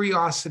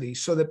curiosity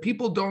so that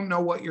people don't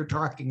know what you're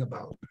talking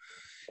about.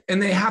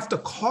 And they have to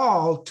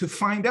call to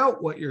find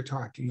out what you're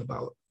talking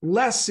about.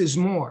 Less is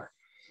more.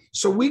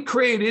 So we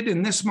created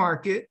in this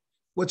market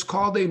what's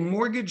called a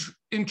mortgage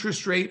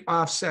interest rate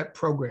offset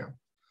program.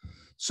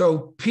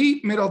 So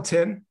Pete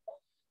Middleton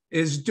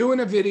is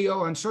doing a video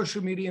on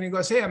social media and he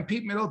goes, hey, I'm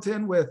Pete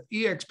Middleton with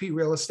eXp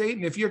Real Estate.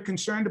 And if you're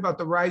concerned about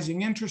the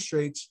rising interest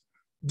rates,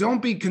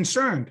 don't be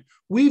concerned.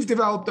 We've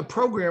developed a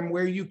program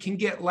where you can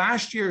get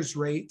last year's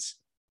rates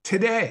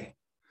today.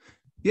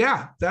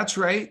 Yeah, that's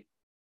right.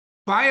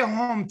 Buy a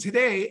home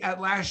today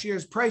at last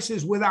year's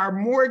prices with our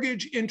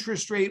mortgage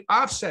interest rate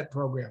offset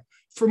program.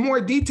 For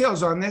more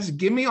details on this,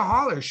 give me a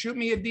holler, shoot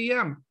me a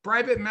DM,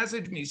 private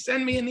message me,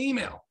 send me an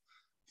email.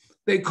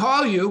 They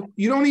call you.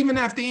 You don't even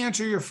have to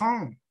answer your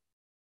phone.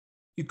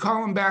 You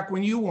call them back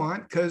when you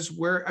want because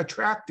we're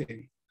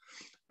attracting.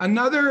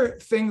 Another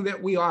thing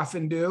that we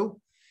often do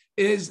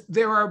is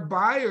there are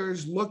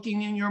buyers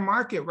looking in your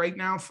market right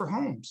now for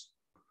homes.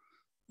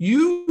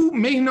 You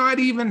may not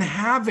even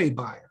have a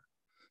buyer,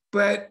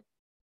 but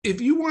if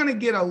you want to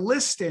get a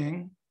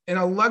listing in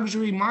a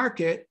luxury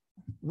market,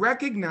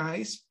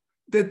 recognize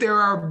that there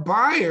are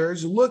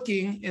buyers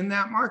looking in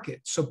that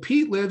market. So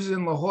Pete lives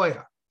in La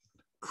Jolla.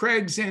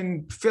 Craig's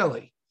in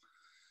Philly.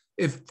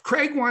 If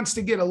Craig wants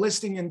to get a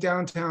listing in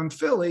downtown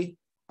Philly,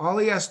 all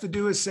he has to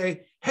do is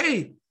say,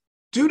 hey,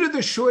 due to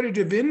the shortage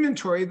of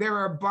inventory, there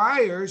are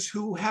buyers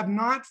who have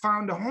not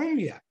found a home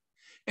yet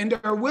and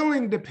are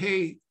willing to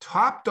pay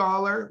top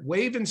dollar,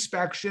 waive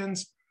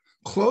inspections,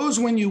 close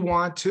when you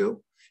want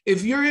to.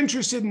 If you're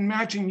interested in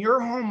matching your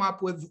home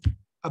up with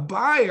a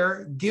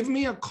buyer, give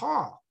me a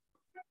call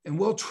and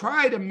we'll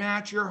try to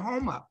match your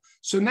home up.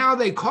 So now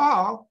they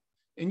call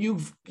and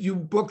you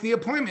book the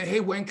appointment. Hey,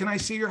 when can I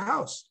see your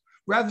house?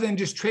 Rather than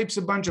just traipse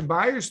a bunch of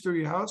buyers through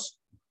your house,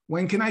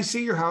 when can I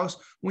see your house?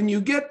 When you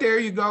get there,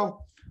 you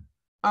go,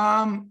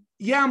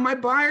 yeah, my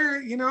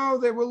buyer,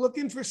 they were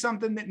looking for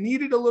something that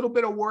needed a little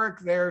bit of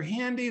work. They're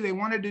handy. They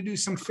wanted to do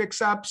some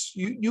fix-ups.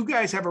 You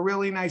guys have a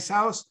really nice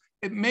house.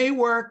 It may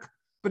work,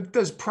 but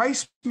does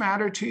price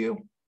matter to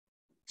you?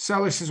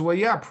 Seller says, well,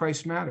 yeah,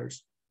 price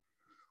matters.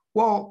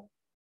 Well,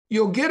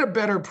 you'll get a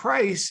better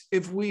price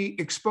if we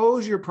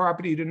expose your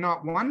property to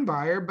not one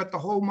buyer, but the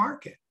whole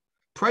market.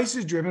 Price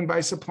is driven by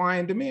supply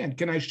and demand.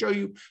 Can I show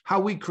you how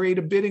we create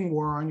a bidding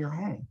war on your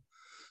home?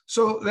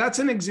 So that's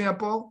an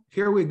example.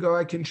 Here we go.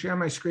 I can share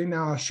my screen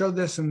now. I'll show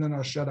this and then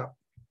I'll shut up.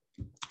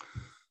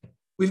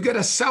 We've got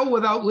a sell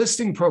without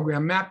listing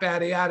program. Matt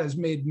Battiata has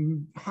made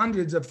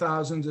hundreds of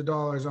thousands of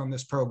dollars on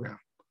this program.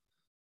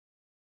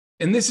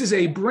 And this is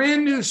a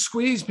brand new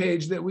squeeze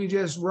page that we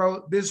just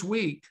wrote this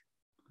week.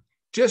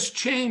 Just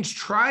change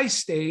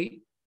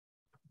tri-state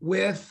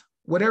with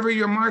whatever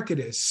your market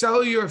is.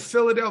 Sell your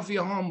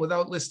Philadelphia home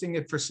without listing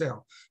it for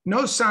sale.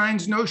 No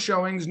signs, no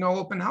showings, no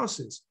open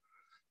houses.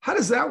 How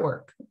does that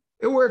work?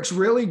 It works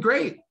really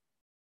great.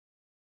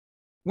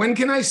 When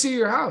can I see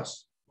your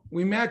house?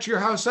 We match your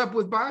house up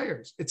with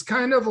buyers. It's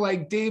kind of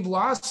like Dave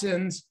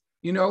Lawson's,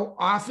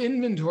 off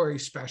inventory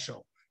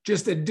special,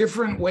 just a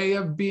different way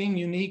of being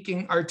unique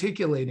and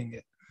articulating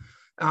it.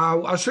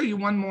 I'll show you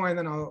one more and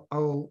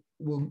then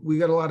we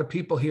got a lot of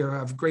people here who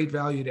have great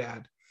value to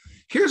add.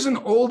 Here's an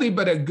oldie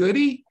but a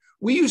goodie.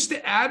 We used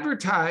to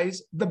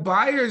advertise the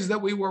buyers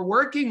that we were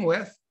working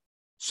with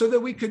so that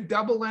we could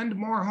double end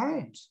more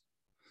homes.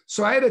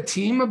 So I had a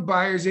team of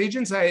buyer's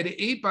agents. I had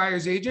 8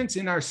 buyer's agents.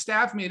 In our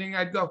staff meeting,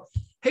 I'd go,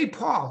 hey,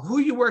 Paul, who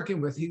are you working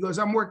with? He goes,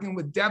 I'm working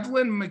with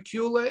Devlin,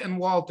 McCullough, and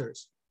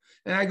Walters.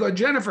 And I go,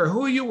 Jennifer,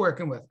 who are you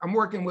working with? I'm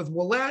working with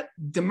Willette,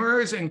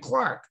 Demers, and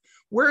Clark.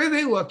 Where are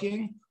they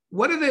looking?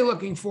 What are they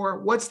looking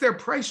for? What's their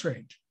price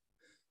range?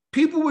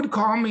 People would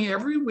call me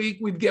every week.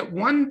 We'd get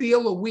one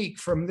deal a week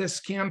from this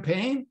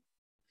campaign.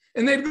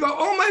 And they'd go,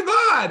 oh my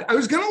God, I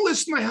was going to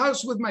list my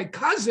house with my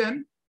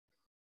cousin,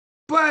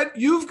 but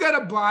you've got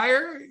a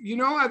buyer,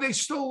 are they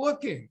still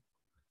looking?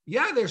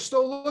 Yeah, they're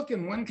still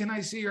looking. When can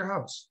I see your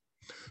house?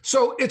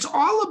 So it's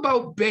all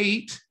about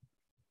bait.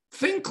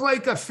 Think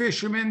like a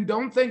fisherman.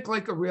 Don't think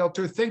like a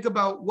realtor. Think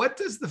about what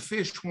does the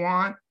fish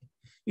want?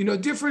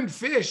 Different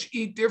fish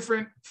eat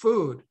different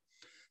food.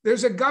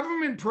 There's a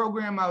government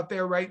program out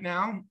there right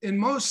now in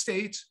most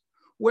states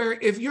where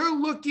if you're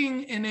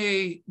looking in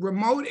a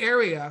remote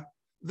area,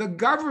 the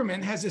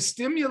government has a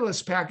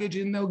stimulus package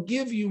and they'll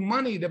give you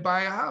money to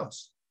buy a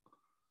house.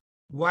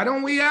 Why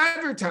don't we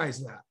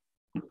advertise that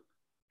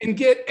and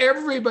get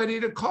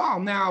everybody to call?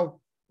 Now,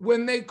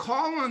 when they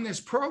call on this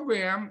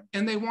program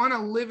and they want to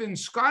live in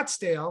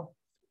Scottsdale,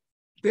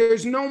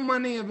 there's no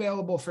money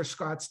available for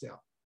Scottsdale,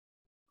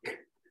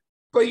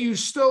 but you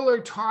still are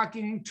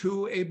talking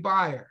to a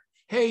buyer.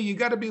 Hey, you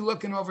got to be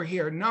looking over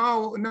here.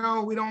 No,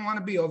 we don't want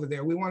to be over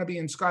there. We want to be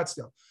in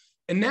Scottsdale.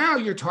 And now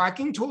you're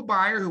talking to a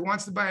buyer who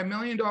wants to buy $1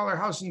 million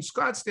house in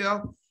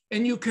Scottsdale,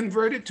 and you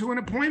convert it to an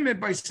appointment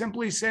by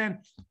simply saying,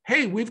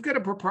 hey, we've got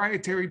a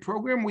proprietary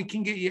program. We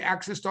can get you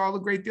access to all the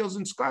great deals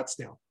in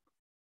Scottsdale.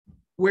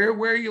 Where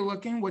are you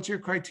looking? What's your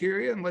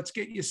criteria? And let's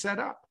get you set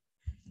up.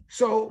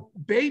 So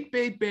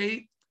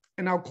bait.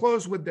 And I'll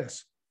close with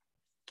this.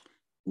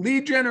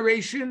 Lead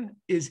generation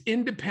is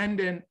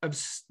independent of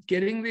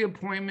getting the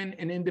appointment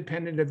and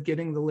independent of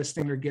getting the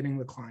listing or getting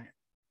the client.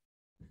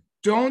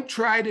 Don't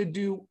try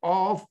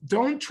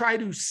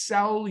to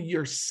sell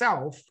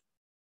yourself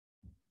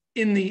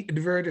in the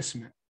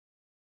advertisement.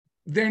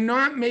 They're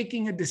not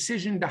making a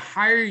decision to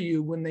hire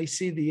you when they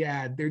see the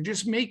ad. They're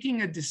just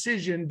making a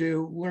decision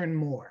to learn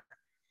more.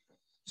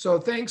 So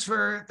thanks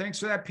for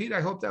that, Pete.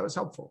 I hope that was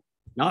helpful.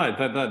 No,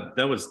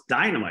 that was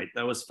dynamite.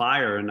 That was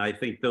fire. And I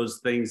think those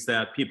things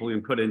that people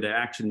can put into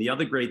action. The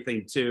other great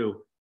thing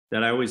too,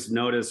 that I always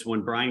notice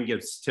when Brian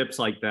gives tips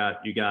like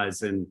that, you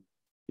guys, and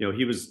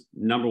he was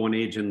 #1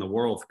 agent in the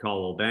world for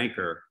Coldwell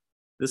Banker.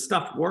 This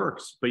stuff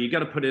works, but you got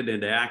to put it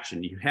into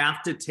action. You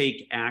have to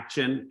take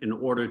action in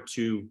order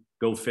to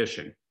go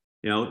fishing.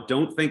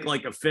 Don't think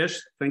like a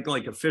fish, think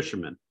like a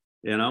fisherman,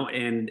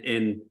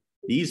 and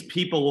these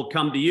people will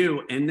come to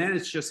you, and then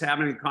it's just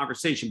having a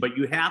conversation, but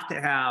you have to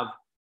have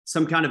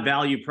some kind of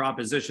value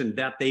proposition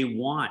that they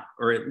want,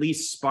 or at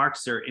least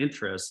sparks their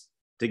interest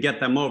to get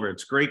them over.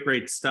 It's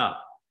great stuff.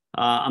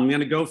 I'm going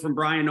to go from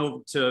Brian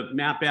over to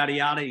Matt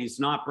Battiata. He's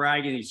not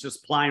bragging. He's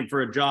just applying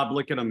for a job.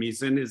 Look at him.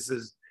 He's in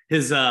his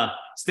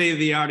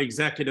state-of-the-art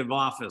executive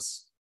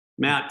office.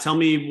 Matt, tell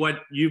me what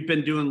you've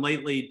been doing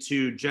lately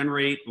to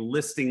generate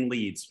listing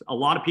leads. A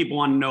lot of people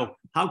want to know,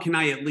 how can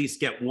I at least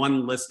get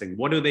one listing?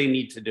 What do they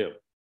need to do?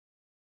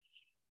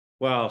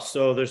 Well,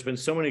 so there's been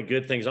so many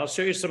good things. I'll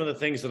show you some of the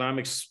things that I'm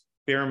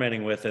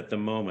experimenting with at the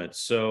moment.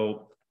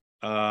 So,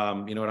 you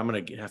know what, I'm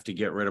going to have to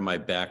get rid of my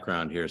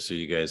background here so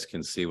you guys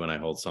can see when I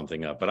hold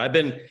something up. But I've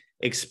been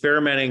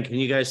experimenting. Can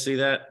you guys see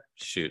that?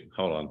 Shoot,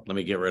 hold on. Let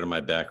me get rid of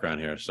my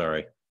background here.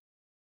 Sorry.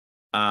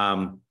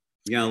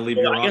 Leave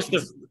your I guess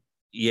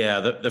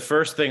the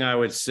first thing I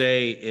would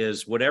say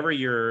is whatever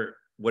your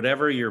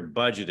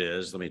budget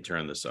is, let me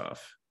turn this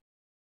off.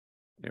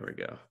 There we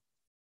go.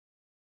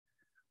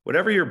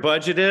 Whatever your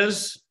budget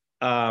is,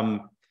 I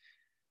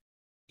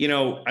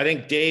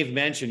think Dave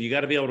mentioned you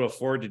got to be able to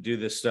afford to do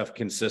this stuff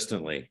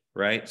consistently,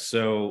 right?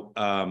 So,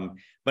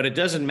 but it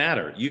doesn't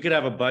matter. You could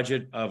have a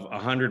budget of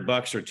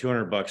 $100 or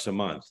 $200 a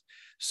month.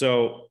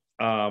 So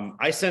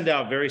I send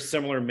out very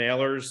similar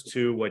mailers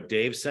to what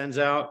Dave sends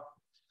out,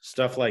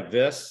 stuff like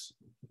this.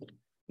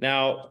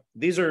 Now,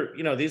 these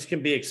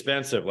can be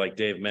expensive, like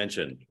Dave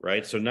mentioned,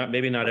 right? So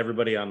maybe not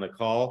everybody on the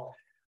call,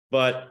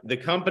 but the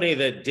company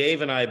that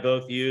Dave and I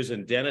both use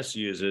and Dennis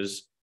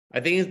uses, I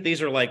think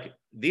these are like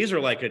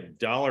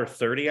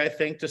 $1.30, I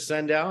think, to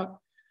send out.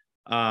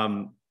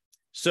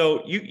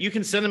 So you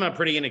can send them out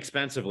pretty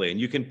inexpensively, and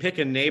you can pick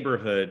a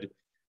neighborhood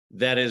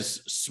that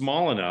is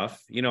small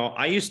enough.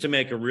 I used to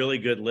make a really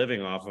good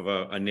living off of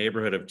a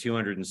neighborhood of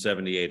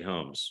 278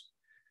 homes.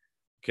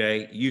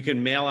 Okay. You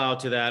can mail out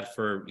to that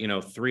for,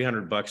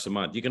 $300 a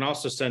month. You can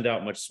also send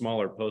out much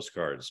smaller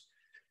postcards.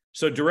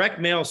 So direct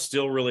mail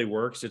still really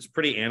works. It's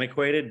pretty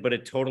antiquated, but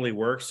it totally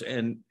works.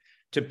 And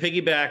to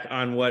piggyback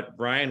on what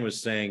Brian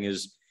was saying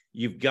is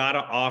you've got to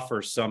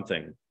offer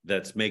something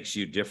that makes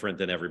you different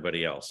than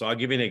everybody else. So I'll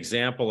give you an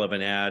example of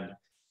an ad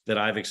that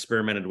I've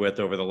experimented with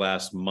over the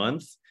last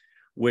month,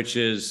 which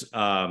is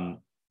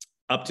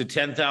up to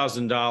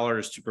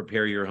 $10,000 to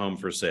prepare your home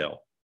for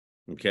sale.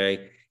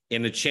 Okay.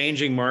 In a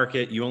changing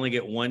market, you only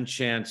get one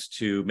chance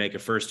to make a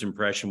first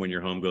impression when your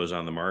home goes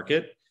on the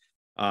market.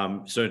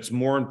 So it's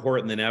more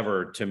important than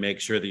ever to make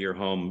sure that your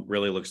home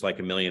really looks like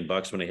 $1 million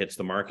when it hits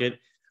the market.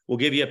 We'll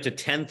give you up to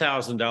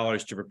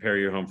 $10,000 to prepare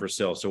your home for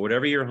sale. So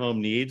whatever your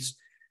home needs,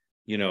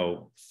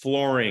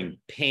 flooring,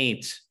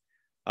 paint,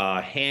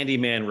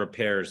 handyman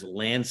repairs,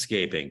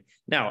 landscaping.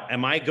 Now,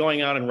 am I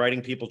going out and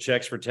writing people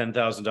checks for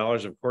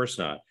 $10,000? Of course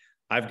not.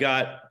 I've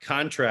got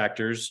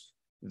contractors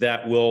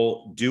that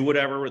will do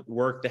whatever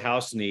work the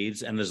house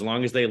needs. And as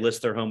long as they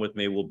list their home with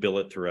me, we'll bill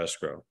it through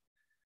escrow.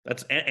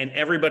 And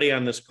everybody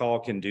on this call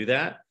can do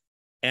that.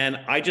 And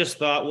I just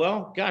thought,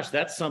 well, gosh,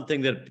 that's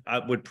something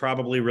that would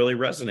probably really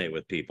resonate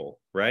with people,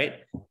 right?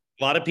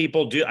 A lot of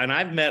people do. And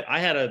I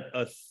had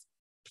a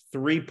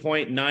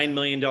 $3.9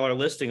 million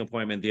listing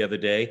appointment the other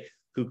day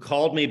who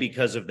called me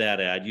because of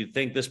that ad. You'd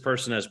think this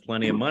person has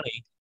plenty of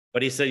money,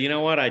 but he said, you know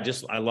what? I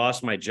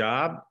lost my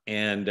job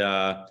and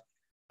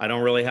I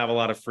don't really have a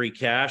lot of free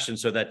cash. And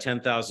so that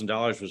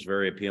 $10,000 was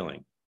very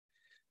appealing.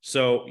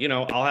 So,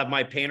 I'll have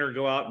my painter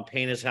go out and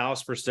paint his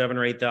house for $7,000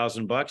 or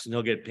 $8,000 and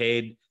he'll get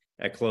paid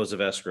at close of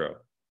escrow.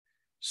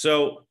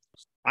 So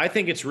I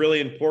think it's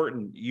really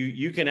important.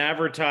 You can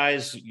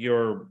advertise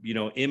your,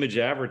 image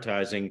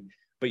advertising,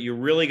 but you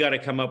really got to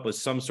come up with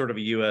some sort of a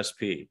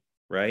USP,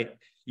 right?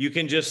 You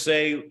can just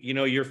say,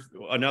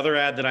 another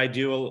ad that I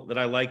do that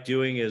I like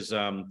doing is,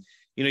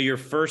 your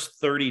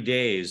first 30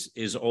 days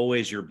is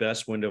always your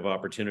best window of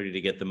opportunity to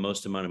get the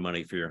most amount of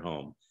money for your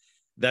home.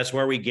 That's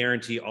where we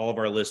guarantee all of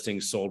our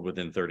listings sold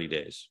within 30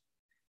 days.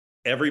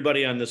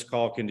 Everybody on this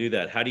call can do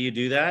that. How do you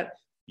do that?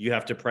 You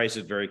have to price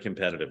it very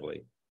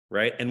competitively,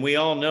 right? And we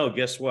all know,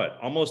 guess what?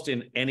 Almost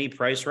in any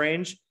price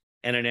range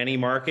and in any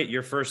market,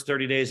 your first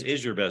 30 days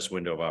is your best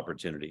window of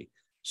opportunity.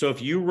 So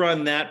if you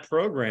run that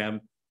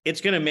program,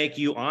 it's going to make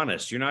you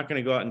honest. You're not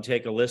going to go out and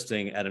take a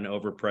listing at an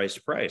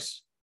overpriced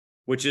price.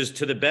 which is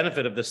to the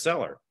benefit of the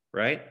seller,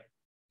 right?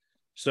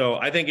 So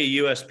I think a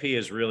USP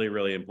is really,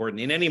 really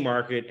important in any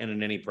market and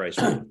in any price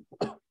range.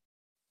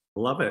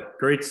 Love it.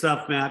 Great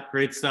stuff, Matt.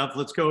 Great stuff.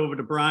 Let's go over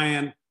to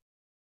Brian.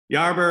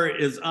 Yarber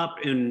is up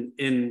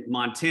in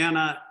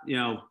Montana. You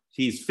know,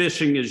 he's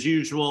fishing as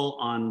usual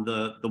on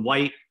the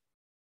white,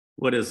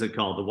 what is it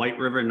called? The White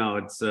River? No,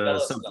 it's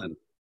something.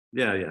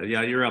 Yeah.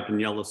 You're up in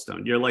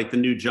Yellowstone. You're like the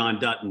new John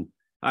Dutton.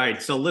 All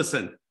right. So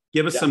listen,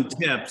 give us some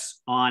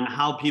tips on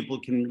how people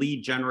can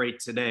lead generate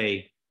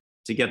today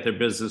to get their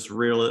business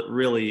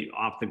really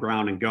off the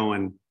ground and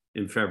going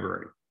in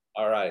February.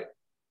 All right.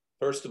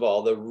 First of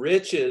all, the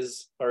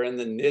riches are in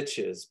the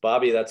niches.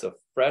 Bobby, that's a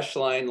fresh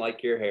line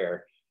like your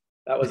hair.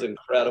 That was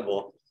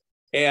incredible.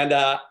 And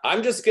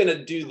I'm just going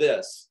to do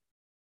this.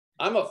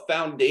 I'm a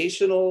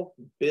foundational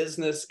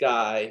business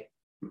guy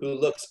who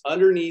looks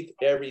underneath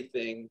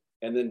everything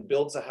and then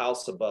builds a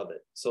house above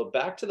it. So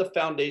back to the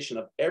foundation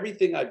of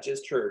everything I've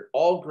just heard,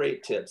 all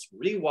great tips.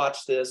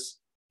 Rewatch this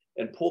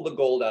and pull the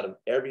gold out of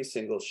every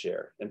single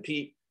share. And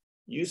Pete,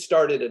 you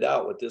started it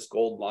out with this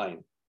gold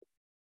line.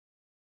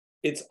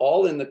 It's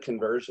all in the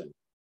conversion.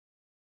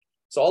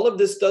 So all of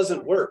this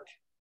doesn't work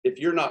if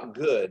you're not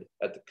good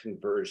at the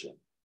conversion.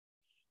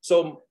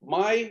 So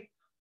my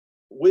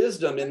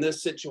wisdom in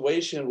this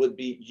situation would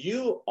be,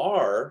 you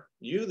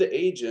the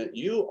agent,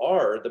 you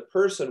are the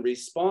person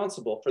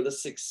responsible for the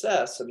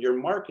success of your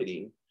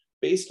marketing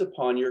based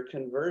upon your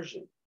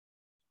conversion.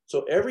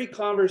 So every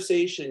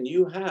conversation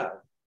you have,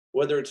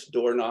 whether it's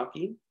door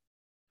knocking,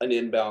 an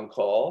inbound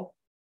call,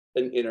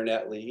 an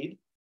internet lead,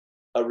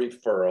 a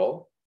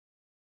referral,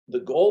 the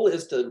goal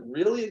is to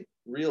really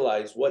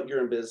realize what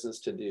you're in business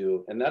to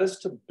do, and that is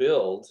to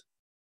build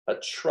a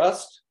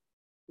trust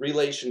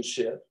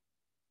relationship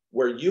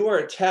where you are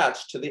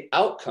attached to the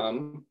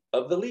outcome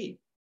of the lead.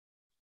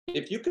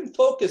 If you can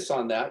focus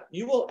on that,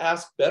 you will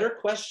ask better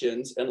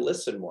questions and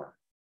listen more.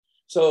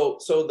 So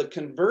the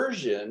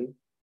conversion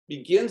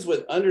begins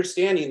with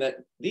understanding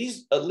that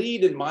a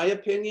lead, in my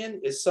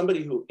opinion, is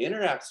somebody who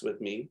interacts with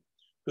me,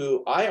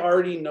 who I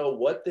already know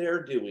what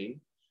they're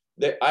doing,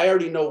 that I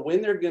already know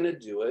when they're going to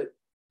do it.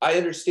 I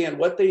understand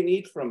what they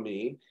need from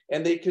me,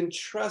 and they can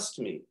trust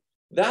me.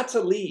 That's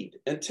a lead.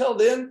 Until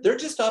then, they're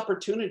just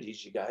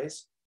opportunities, you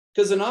guys,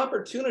 because an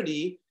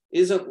opportunity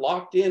isn't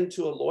locked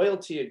into a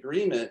loyalty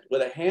agreement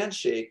with a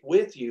handshake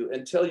with you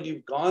until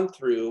you've gone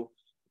through,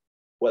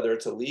 whether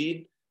it's a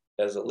lead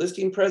as a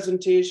listing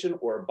presentation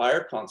or a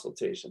buyer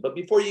consultation. But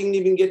before you can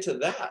even get to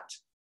that,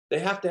 they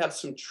have to have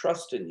some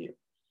trust in you.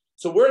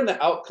 So we're in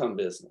the outcome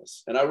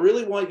business. And I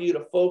really want you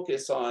to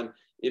focus on,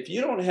 if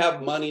you don't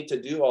have money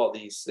to do all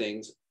these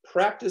things,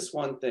 practice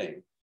one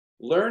thing.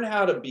 Learn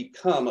how to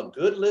become a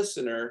good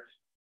listener.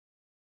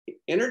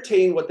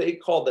 Entertain what they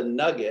call the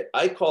nugget.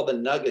 I call the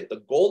nugget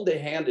the gold they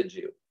handed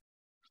you.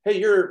 Hey,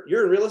 you're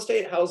in real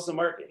estate. How's the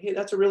market? Hey,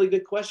 that's a really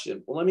good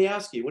question. Well, let me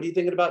ask you, what are you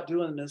thinking about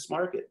doing in this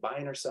market?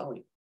 Buying or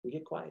selling? And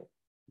get quiet.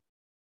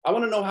 I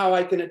want to know how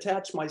I can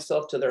attach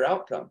myself to their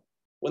outcome.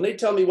 When they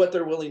tell me what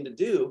they're willing to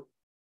do,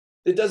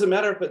 it doesn't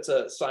matter if it's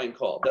a sign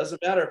call. It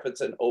doesn't matter if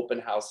it's an open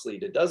house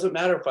lead. It doesn't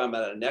matter if I'm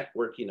at a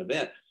networking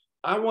event.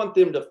 I want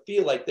them to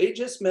feel like they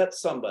just met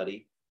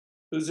somebody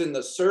who's in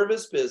the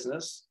service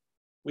business.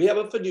 We have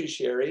a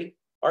fiduciary.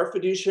 Our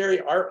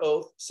fiduciary, our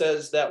oath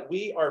says that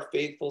we are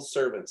faithful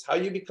servants. How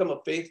you become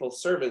a faithful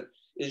servant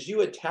is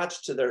you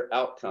attach to their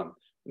outcome.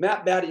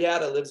 Matt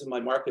Battiata lives in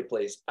my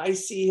marketplace. I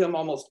see him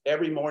almost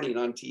every morning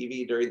on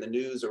TV during the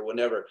news or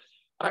whenever.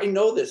 I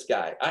know this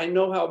guy. I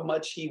know how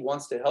much he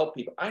wants to help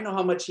people. I know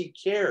how much he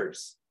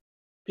cares.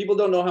 People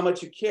don't know how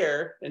much you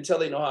care until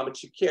they know how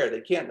much you care.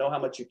 They can't know how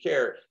much you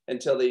care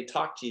until they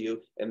talk to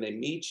you and they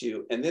meet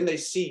you, and then they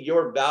see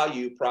your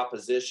value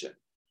proposition.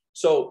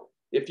 So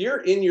if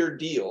you're in your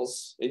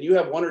deals and you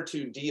have one or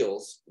two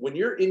deals, when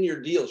you're in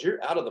your deals,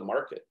 you're out of the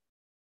market.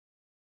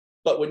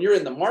 But when you're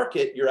in the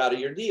market, you're out of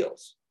your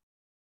deals.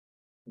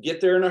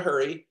 Get there in a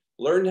hurry,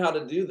 learn how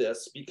to do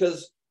this,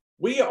 because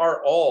we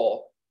are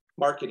all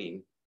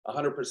marketing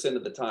 100%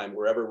 of the time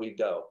wherever we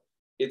go.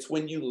 It's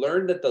when you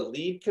learn that the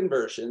lead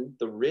conversion,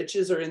 the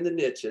riches are in the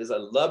niches. I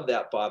love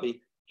that,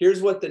 Bobby.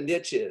 Here's what the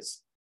niche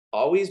is.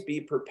 Always be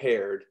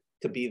prepared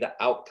to be the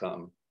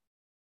outcome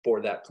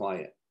for that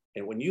client.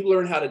 And when you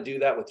learn how to do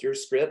that with your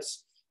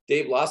scripts,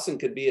 Dave Lawson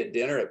could be at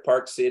dinner at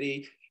Park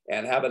City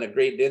and having a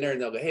great dinner,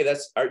 and they'll go, hey,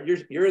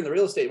 you're in the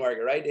real estate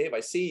market, right, Dave?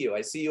 I see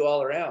you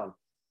all around.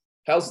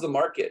 How's the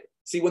market?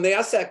 See, when they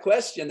ask that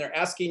question, they're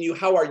asking you,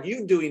 how are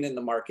you doing in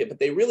the market? But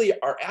they really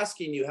are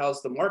asking you,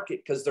 how's the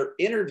market? Because they're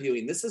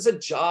interviewing. This is a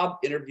job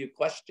interview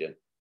question.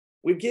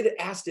 We get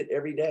asked it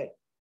every day.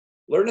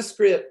 Learn a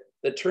script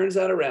that turns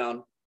that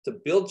around to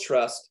build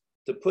trust,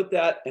 to put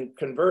that and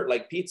convert,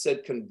 like Pete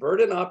said, convert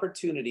an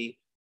opportunity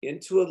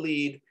into a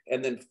lead,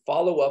 and then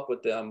follow up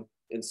with them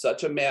in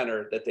such a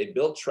manner that they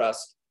build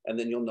trust, and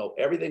then you'll know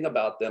everything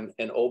about them.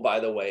 And oh, by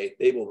the way,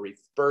 they will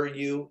refer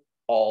you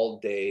all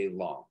day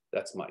long.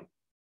 That's mine.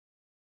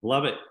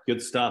 Love it.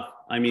 Good stuff.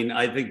 I mean,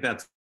 I think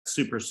that's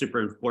super, super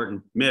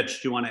important.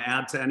 Mitch, do you want to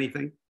add to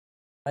anything?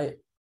 I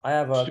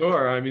have a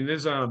Sure. I mean,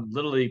 there's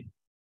literally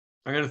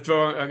I'm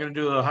gonna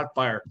do a hot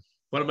fire.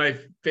 One of my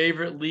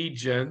favorite lead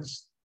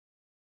gens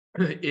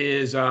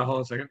is hold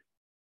on a second.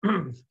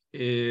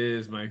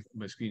 Is my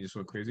screen just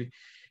went crazy.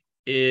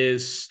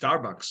 Is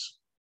Starbucks.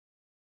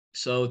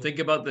 So think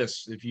about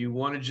this. If you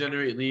want to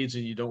generate leads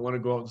and you don't want to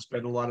go out and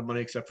spend a lot of money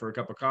except for a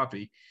cup of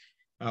coffee,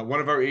 one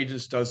of our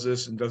agents does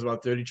this and does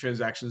about 30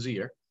 transactions a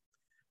year.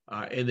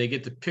 And they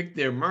get to pick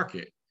their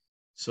market.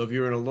 So if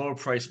you're in a lower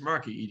price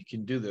market, you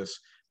can do this.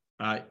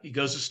 He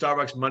goes to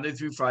Starbucks Monday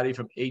through Friday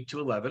from 8 to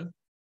 11.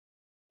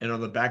 And on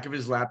the back of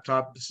his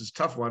laptop, this is a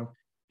tough one,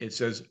 it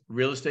says,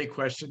 real estate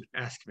question,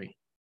 ask me.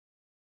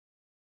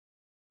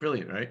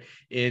 Brilliant, right?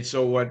 And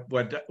so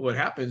what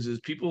happens is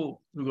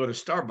people who go to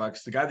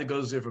Starbucks, the guy that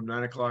goes there from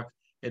 9 o'clock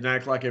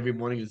every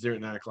morning is there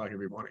at 9 o'clock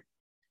every morning.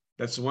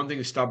 That's the one thing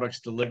that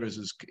Starbucks delivers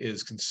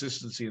is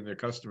consistency in their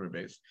customer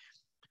base.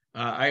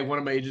 I had one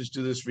of my agents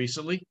do this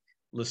recently.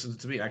 Listen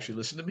to me.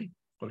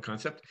 What a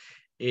concept.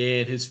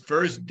 And his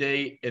first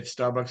day at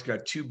Starbucks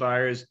got 2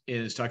 buyers and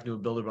is talking to a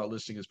builder about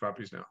listing his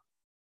properties now.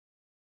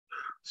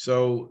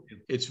 So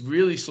it's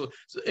really slow.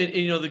 And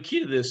you know, the key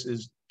to this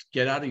is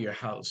get out of your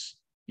house.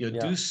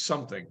 Do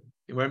something.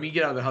 When I mean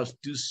get out of the house,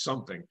 do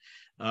something.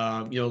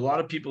 A lot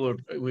of people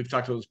we've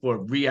talked about this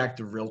before,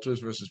 reactive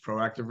realtors versus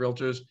proactive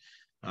realtors.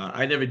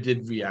 I never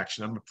did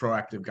reaction. I'm a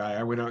proactive guy.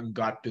 I went out and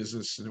got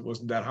business, and it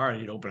wasn't that hard.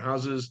 I'd open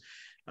houses.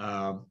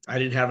 I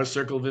didn't have a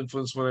circle of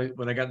influence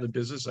when I got in the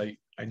business. I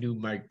knew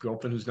my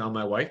girlfriend, who's now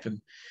my wife,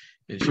 and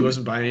she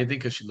wasn't buying anything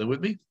because she lived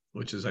with me,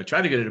 which is I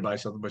tried to get her to buy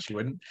something, but she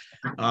wouldn't.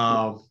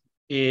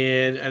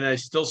 And I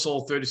still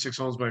sold 36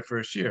 homes my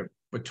first year,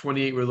 but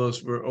 28 of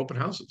those were open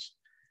houses.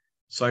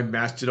 So I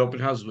mastered open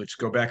houses, which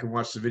go back and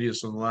watch the videos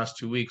from the last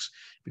 2 weeks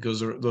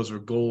because those are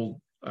gold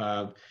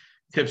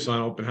tips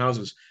on open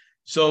houses.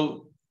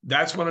 So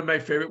that's one of my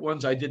favorite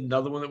ones. I did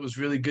another one that was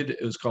really good.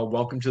 It was called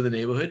Welcome to the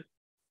Neighborhood.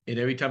 And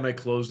every time I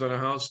closed on a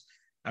house,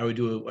 I would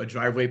do a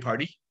driveway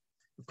party,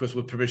 of course,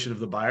 with permission of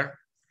the buyer.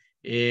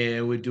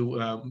 And we'd do,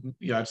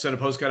 I'd send a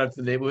postcard out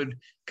to the neighborhood,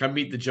 come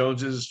meet the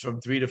Joneses from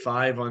 3 to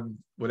 5 on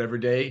whatever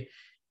day.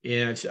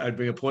 And I'd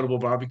bring a portable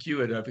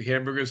barbecue. I'd have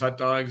hamburgers, hot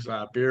dogs,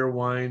 beer,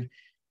 wine,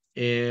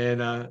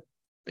 and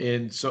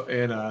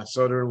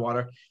soda and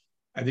water.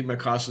 I think my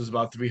cost was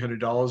about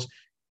 $300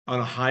 on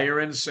a higher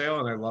end sale.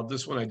 And I love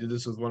this one. I did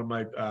this with one of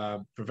my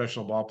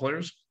professional ball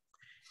players.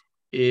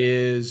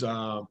 Is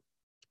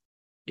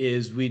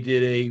we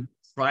did a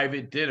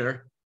private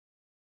dinner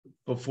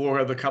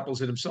before the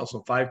couples and himself.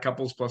 So 5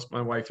 couples plus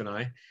my wife and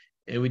I,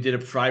 and we did a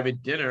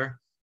private dinner,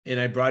 and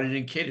I brought it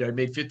in catered. I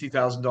made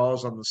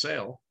 $50,000 on the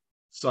sale.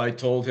 So I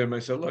told him, I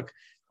said, look,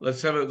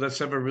 let's have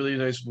a really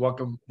nice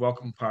welcome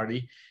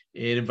party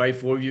and invite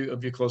 4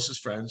 of your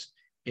closest friends.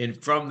 And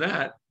from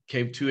that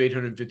came 2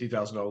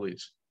 $850,000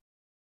 leads.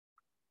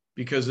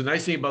 Because the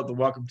nice thing about the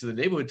welcome to the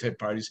neighborhood type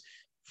parties,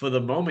 for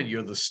the moment,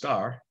 you're the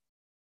star,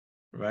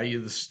 right?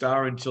 You're the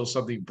star until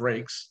something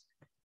breaks.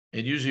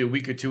 And usually a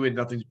week or two in,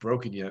 nothing's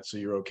broken yet, so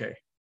you're okay.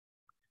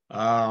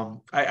 I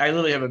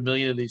literally have a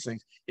million of these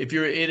things. If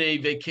you're in a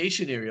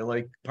vacation area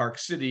like Park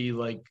City,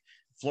 like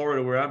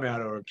Florida, where I'm at,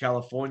 or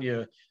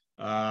California,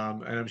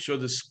 and I'm sure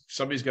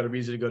somebody's got a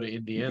reason to go to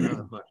Indiana.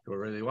 I'm not sure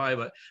really why,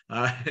 but do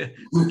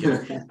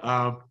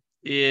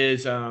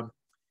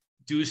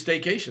a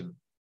staycation.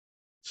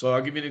 So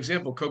I'll give you an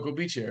example. Cocoa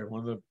Beach here,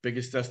 one of the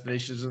biggest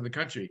destinations in the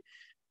country.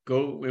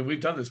 Go, and we've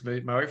done this. My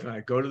wife and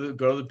I go to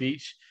the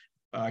beach,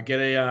 get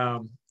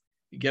a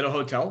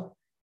hotel,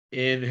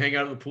 and hang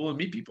out at the pool and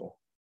meet people.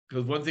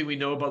 Because one thing we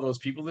know about those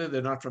people there,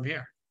 they're not from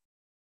here.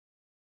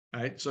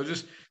 All right. So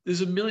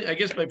there's a million. I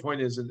guess my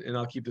point is, and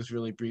I'll keep this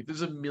really brief.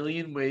 There's a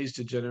million ways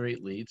to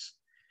generate leads.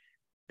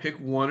 Pick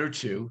 1 or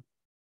 2,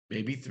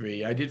 maybe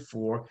 3. I did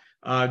 4.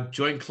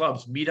 Join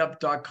clubs.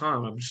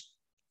 Meetup.com.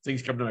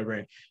 Things come to my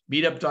brain.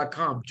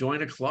 Meetup.com.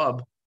 Join a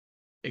club,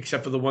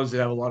 except for the ones that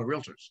have a lot of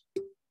realtors.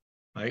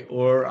 Right?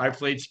 Or I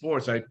played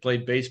sports. I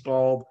played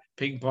baseball,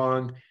 ping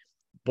pong,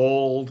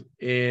 bowled,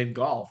 and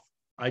golf.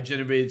 I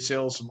generated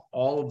sales from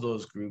all of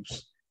those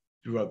groups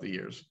throughout the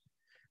years.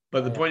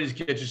 But the point is,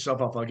 get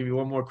yourself up. I'll give you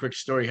one more quick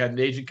story. I had an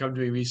agent come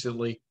to me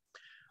recently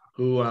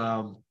who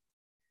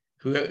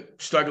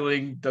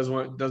struggling,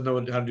 doesn't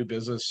know how to do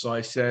business. So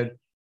I said,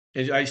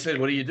 what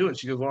are you doing?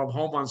 She goes, well, I'm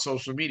home on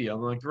social media.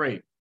 I'm like,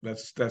 great.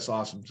 That's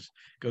awesome. Just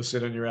go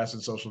sit on your ass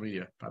in social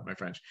media. Pardon my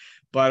French.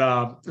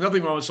 But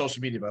nothing wrong with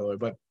social media, by the way,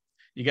 but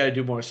you got to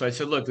do more. So I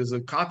said, look, there's a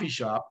coffee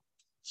shop.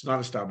 It's not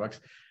a Starbucks.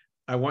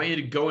 I want you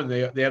to go in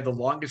there. They have the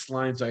longest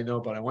lines I know,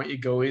 but I want you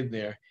to go in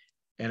there,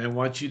 and I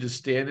want you to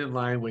stand in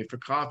line, wait for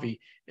coffee.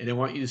 And I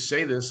want you to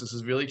say this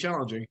is really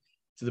challenging,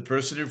 to the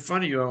person in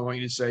front of you. I want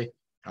you to say,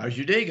 how's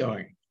your day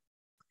going?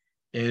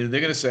 And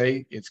they're going to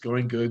say, it's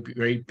going good,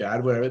 great,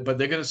 bad, whatever. But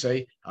they're going to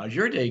say, how's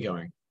your day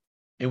going?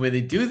 And when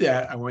they do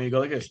that, I want you to go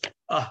like this.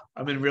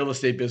 I'm in real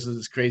estate business.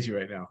 It's crazy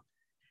right now.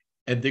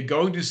 And they're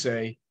going to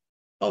say,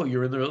 oh,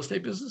 you're in the real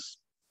estate business?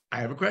 I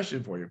have a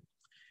question for you.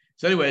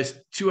 So anyways,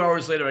 2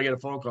 hours later, I get a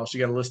phone call. She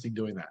got a listing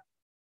doing that.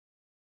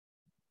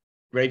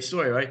 Great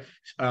story, right?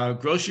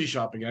 Grocery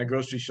shopping. I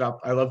grocery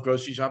shop. I love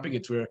grocery shopping.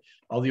 It's where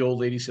all the old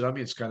ladies sit on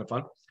me. It's kind of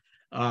fun.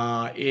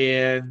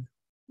 And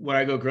when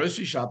I go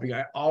grocery shopping,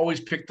 I always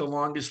pick the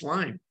longest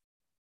line,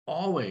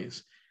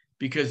 always,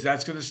 because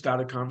that's going to start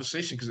a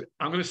conversation. Because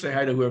I'm going to say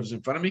hi to whoever's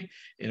in front of me,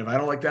 and if I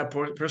don't like that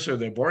person or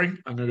they're boring,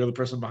 I'm going to go to the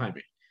person behind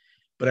me.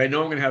 But I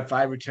know I'm going to have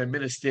 5 or 10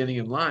 minutes standing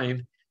in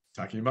line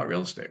talking about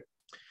real estate.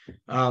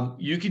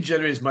 You can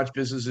generate as much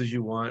business as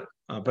you want,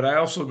 but I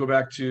also go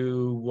back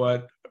to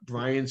what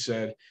Brian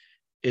said: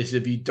 is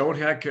if you don't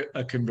have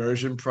a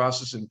conversion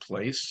process in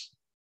place,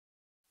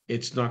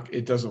 it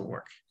doesn't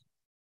work.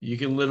 You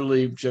can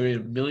literally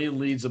generate 1 million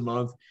leads a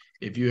month.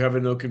 If you have a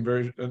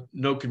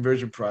no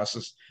conversion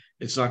process,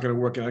 it's not going to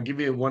work. And I'll give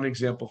you one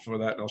example for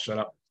that, and I'll shut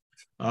up.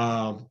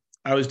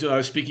 I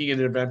was speaking at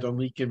an event on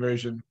lead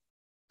conversion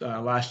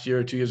last year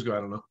or 2 years ago. I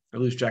don't know. I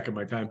lose track of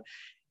my time.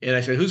 And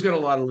I said, "Who's got a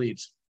lot of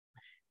leads?"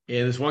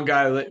 And this one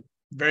guy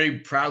very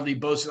proudly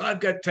boasted, "I've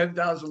got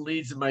 10,000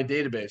 leads in my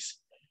database."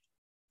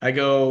 I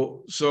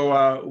go,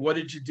 "So what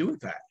did you do with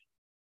that?"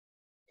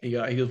 He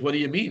goes, "What do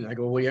you mean?" I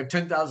go, "Well, you have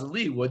 10,000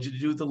 leads. What did you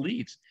do with the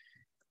leads?"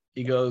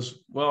 He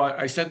goes, "Well,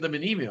 I sent them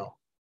an email."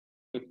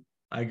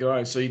 I go, "All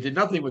right, so you did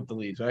nothing with the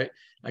leads, right?"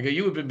 I go,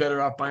 "You would have been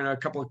better off buying a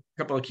couple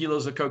of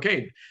kilos of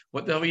cocaine.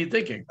 What the hell were you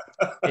thinking?"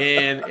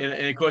 And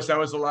of course, that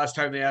was the last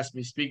time they asked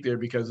me to speak there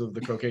because of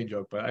the cocaine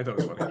joke, but I thought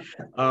it was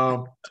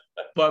funny.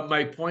 But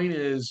my point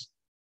is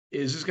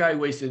this guy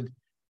wasted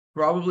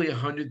probably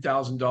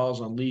 $100,000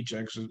 on lead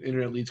gen, because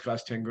internet leads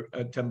cost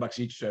 $10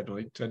 each,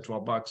 generally $10,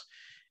 $12,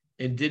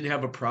 and didn't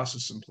have a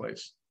process in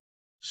place.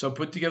 So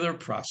put together a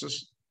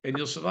process and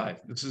you'll survive.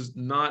 This is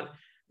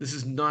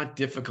not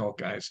difficult,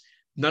 guys.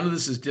 None of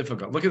this is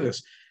difficult. Look at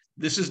this.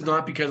 This is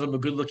not because I'm a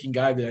good-looking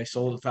guy that I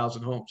sold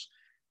 1,000 homes,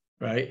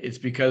 right? It's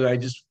because I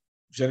just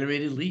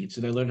generated leads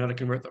and I learned how to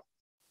convert them.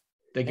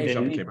 Thank you,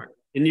 Michelle Kmart.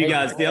 And you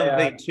guys, the other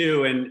thing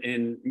too,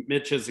 and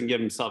Mitch doesn't give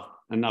himself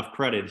enough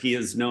credit. He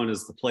is known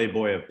as the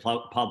Playboy of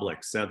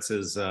Publix. That's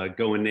his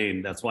going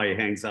name. That's why he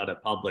hangs out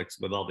at Publix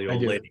with all the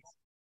old ladies.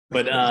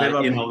 But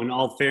in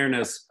all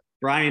fairness,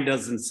 Brian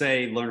doesn't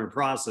say learn a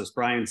process.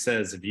 Brian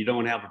says, if you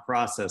don't have a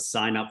process,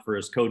 sign up for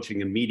his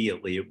coaching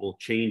immediately. It will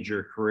change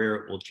your career.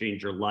 It will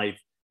change your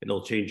life.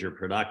 It'll change your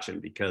production,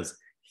 because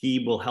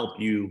he will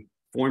help you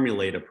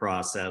formulate a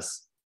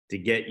process to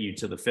get you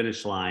to the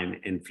finish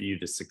line and for you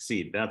to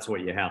succeed. That's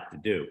what you have to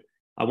do.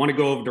 I want to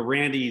go over to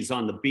Randy. He's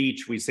on the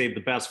beach. We saved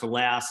the best for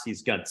last.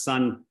 He's got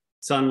sun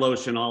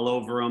lotion all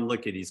over him.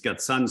 Look at, he's got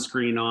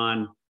sunscreen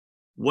on.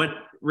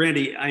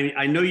 Randy,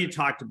 I know you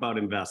talked about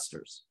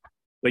investors,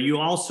 but you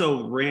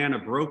also ran a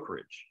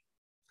brokerage.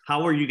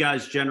 How are you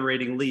guys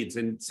generating leads?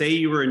 And say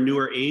you were a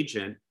newer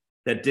agent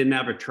that didn't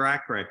have a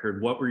track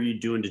record, what were you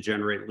doing to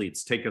generate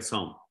leads? Take us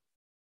home.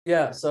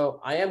 Yeah, so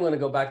I am going to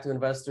go back to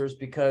investors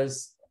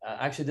because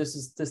actually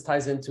this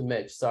ties into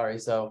Mitch. Sorry.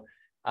 So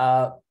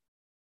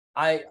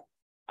if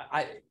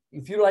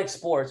you like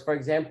sports, for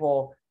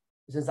example,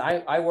 since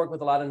I work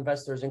with a lot of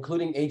investors,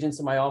 including agents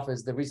in my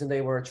office, the reason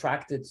they were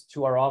attracted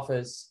to our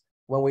office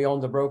when we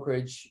owned the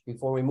brokerage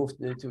before we moved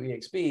to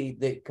EXP,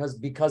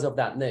 because of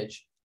that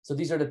niche. So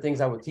these are the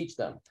things I would teach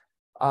them.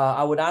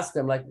 I would ask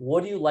them, like,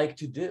 what do you like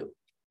to do?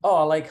 Oh,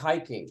 I like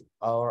hiking,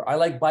 or I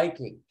like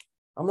biking.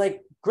 I'm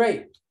like,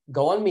 great,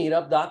 go on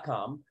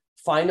meetup.com,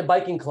 find a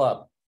biking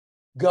club,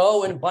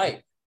 go and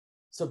bike.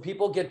 So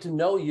people get to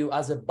know you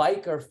as a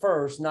biker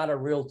first, not a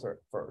realtor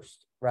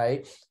first,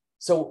 right?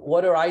 So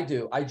what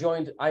do?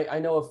 I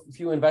know a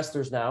few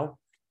investors now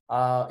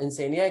in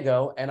San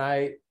Diego, and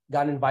I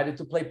got invited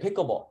to play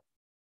pickleball.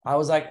 I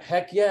was like,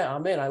 heck yeah,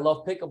 I'm in. I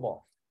love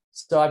pickleball.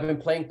 So I've been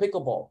playing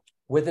pickleball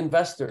with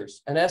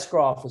investors, an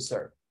escrow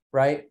officer,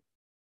 right?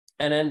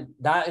 And then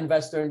that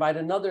investor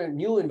invited another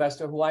new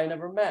investor who I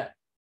never met.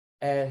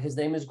 And his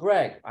name is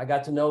Greg. I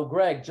got to know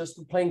Greg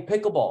just playing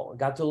pickleball. I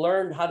got to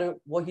learn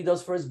what he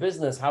does for his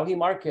business, how he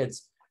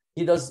markets.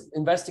 He does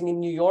investing in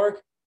New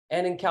York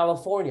and in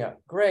California.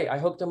 Great. I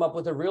hooked him up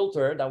with a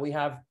realtor that we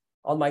have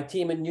on my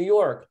team in New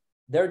York.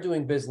 They're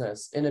doing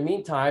business. In the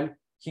meantime,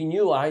 he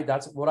knew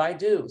that's what I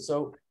do.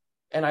 So,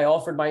 and I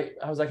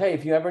was like, hey,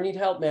 if you ever need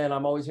help, man,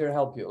 I'm always here to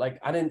help you. Like,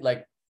 I didn't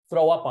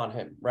throw up on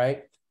him,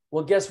 right?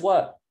 Well, guess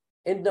what?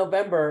 In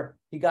November,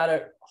 he got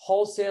a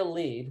wholesale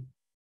lead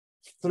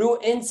through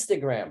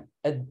Instagram,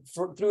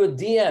 through a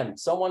DM.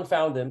 Someone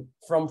found him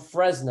from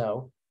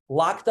Fresno,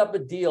 locked up a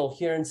deal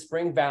here in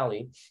Spring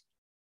Valley,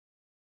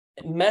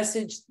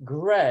 messaged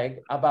Greg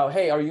about,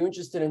 hey, are you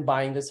interested in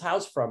buying this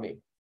house from me?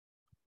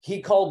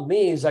 He called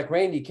me. He's like,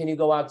 Randy, can you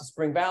go out to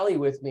Spring Valley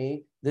with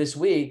me this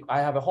week?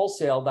 I have a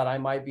wholesale that I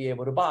might be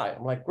able to buy.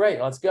 I'm like,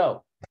 great, let's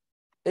go.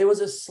 It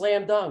was a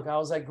slam dunk. I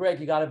was like, Greg,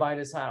 you got to buy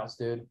this house,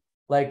 dude.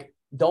 Like,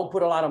 don't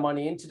put a lot of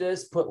money into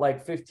this. Put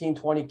like 15,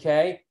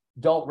 20K.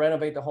 Don't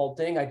renovate the whole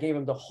thing. I gave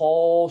him the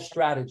whole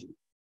strategy.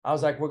 I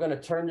was like, we're going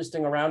to turn this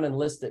thing around and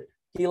list it.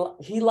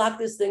 He locked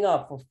this thing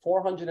up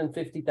for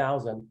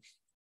 $450,000.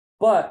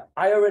 But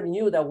I already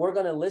knew that we're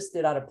going to list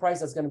it at a price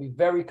that's going to be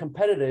very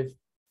competitive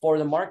for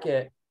the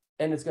market.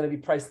 And it's going to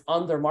be priced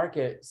under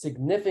market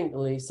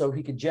significantly so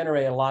he could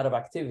generate a lot of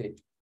activity.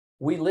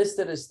 We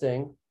listed this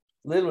thing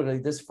literally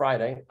this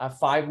Friday at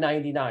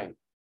 $599.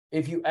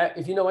 if you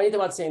know anything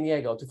about San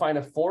Diego, to find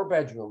a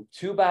 4-bedroom,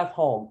 2-bath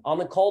home on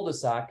the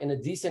cul-de-sac in a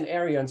decent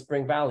area in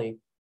Spring Valley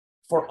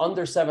for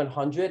under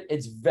 700,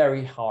 it's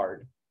very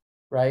hard,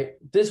 right?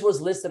 This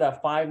was listed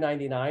at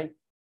 599.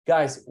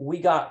 Guys, we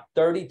got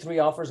 33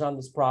 offers on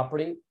this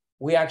property.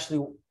 We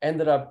actually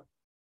ended up,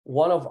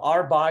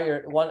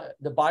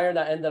 the buyer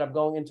that ended up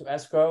going into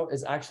escrow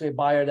is actually a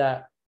buyer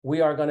that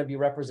we are going to be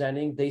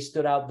representing. They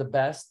stood out the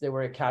best. They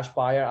were a cash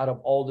buyer out of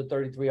all the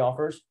 33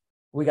 offers.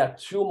 We got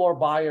 2 more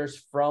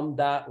buyers from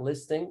that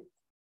listing.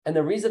 And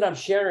the reason I'm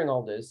sharing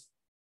all this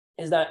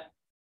is that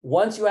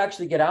once you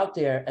actually get out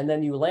there and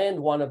then you land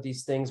one of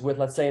these things with,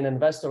 let's say, an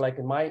investor like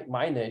in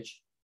my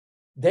niche,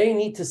 they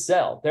need to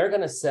sell. They're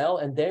going to sell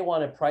and they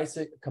want to price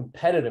it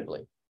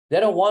competitively. They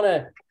don't want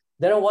to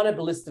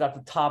be listed at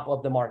the top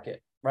of the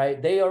market,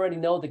 right? They already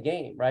know the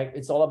game, right?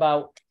 It's all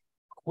about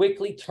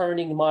quickly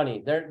turning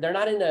money. They're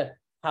not in the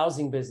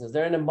housing business.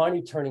 They're in a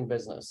money turning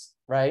business,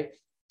 right?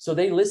 So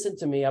they listened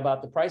to me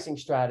about the pricing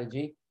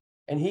strategy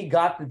and he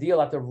got the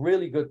deal at a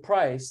really good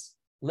price,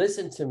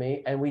 listened to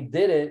me, and we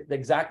did it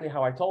exactly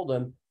how I told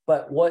him.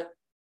 But what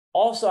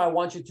also I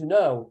want you to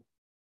know,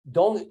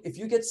 if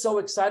you get so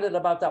excited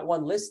about that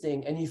one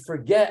listing and you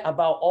forget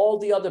about all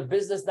the other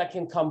business that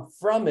can come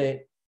from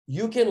it,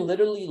 you can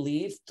literally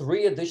leave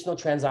 3 additional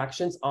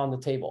transactions on the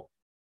table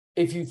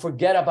if you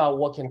forget about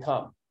what can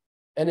come.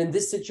 And in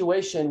this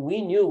situation,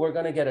 we knew we're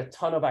going to get a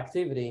ton of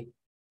activity,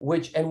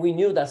 and we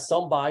knew that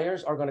some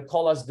buyers are going to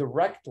call us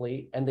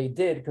directly, and they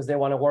did because they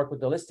want to work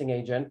with the listing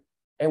agent.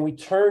 And we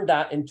turned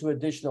that into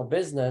additional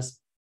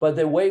business. But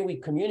the way we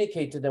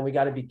communicate to them, we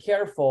got to be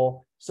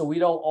careful so we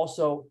don't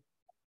also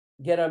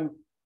get them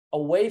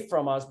away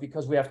from us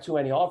because we have too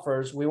many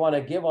offers. We want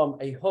to give them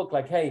a hook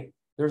like, hey,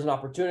 there's an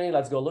opportunity.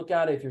 Let's go look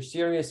at it. If you're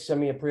serious,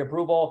 send me a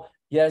pre-approval.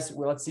 Yes,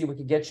 well, let's see if we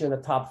can get you in the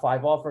top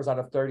 5 offers out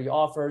of 30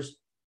 offers.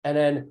 And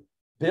then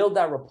build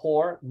that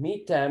rapport,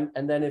 meet them.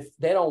 And then if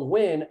they don't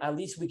win, at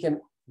least we can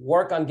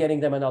work on getting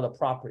them another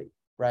property,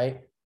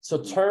 right?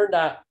 So turn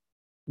that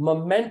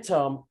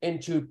momentum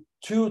into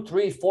 2,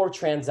 3, 4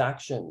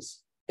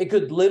 transactions. It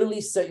could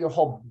literally set your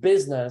whole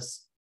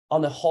business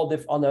on the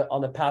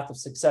on the path of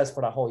success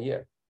for that whole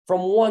year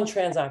from one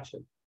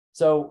transaction.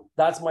 So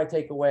that's my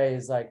takeaway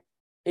is like,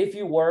 if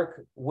you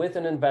work with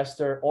an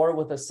investor or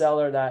with a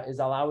seller that is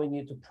allowing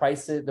you to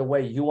price it the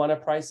way you want to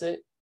price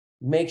it,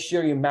 make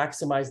sure you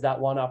maximize that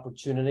one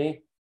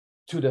opportunity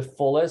to the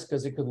fullest,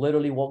 because it could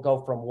literally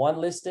go from one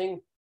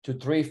listing to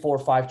 3, 4,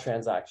 5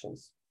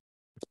 transactions.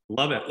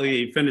 Love it.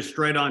 He finished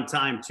right on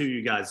time too,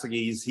 you guys.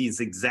 He's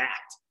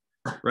exact,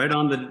 right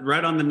on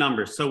the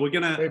numbers. So we're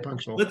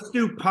let's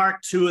do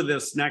part 2 of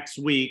this next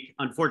week.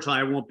 Unfortunately,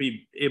 I won't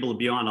be able to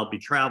be on. I'll be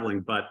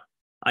traveling, but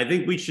I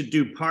think we should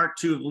do part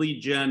 2 of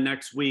lead gen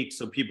next week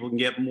so people can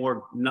get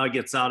more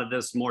nuggets out of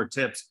this, more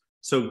tips.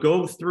 So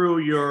go through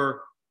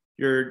your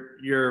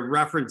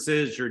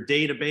references, your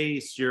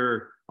database,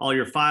 all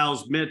your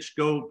files. Mitch,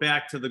 go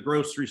back to the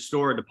grocery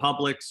store, to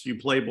Publix, you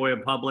Playboy of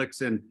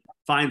Publix, and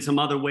find some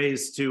other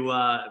ways to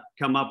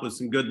come up with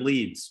some good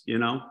leads, you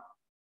know?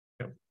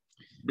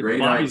 Great.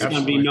 Bobby's going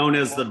to be known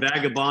as the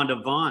vagabond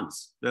of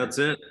Vaughn's. That's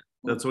it.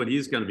 That's what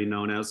he's going to be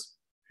known as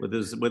with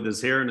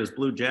his hair and his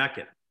blue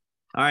jacket.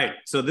 All right.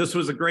 So this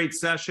was a great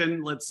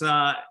session. Let's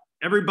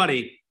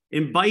everybody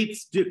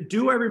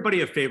do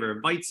everybody a favor.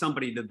 Invite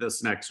somebody to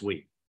this next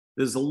week.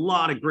 There's a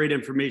lot of great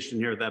information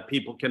here that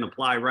people can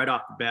apply right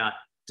off the bat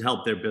to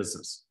help their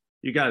business.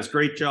 You guys,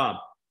 great job.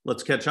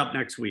 Let's catch up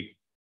next week.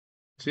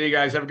 See you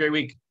guys. Have a great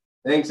week.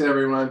 Thanks,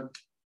 everyone.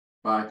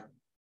 Bye.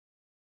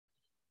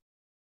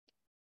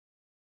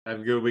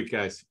 Have a good week,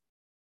 guys.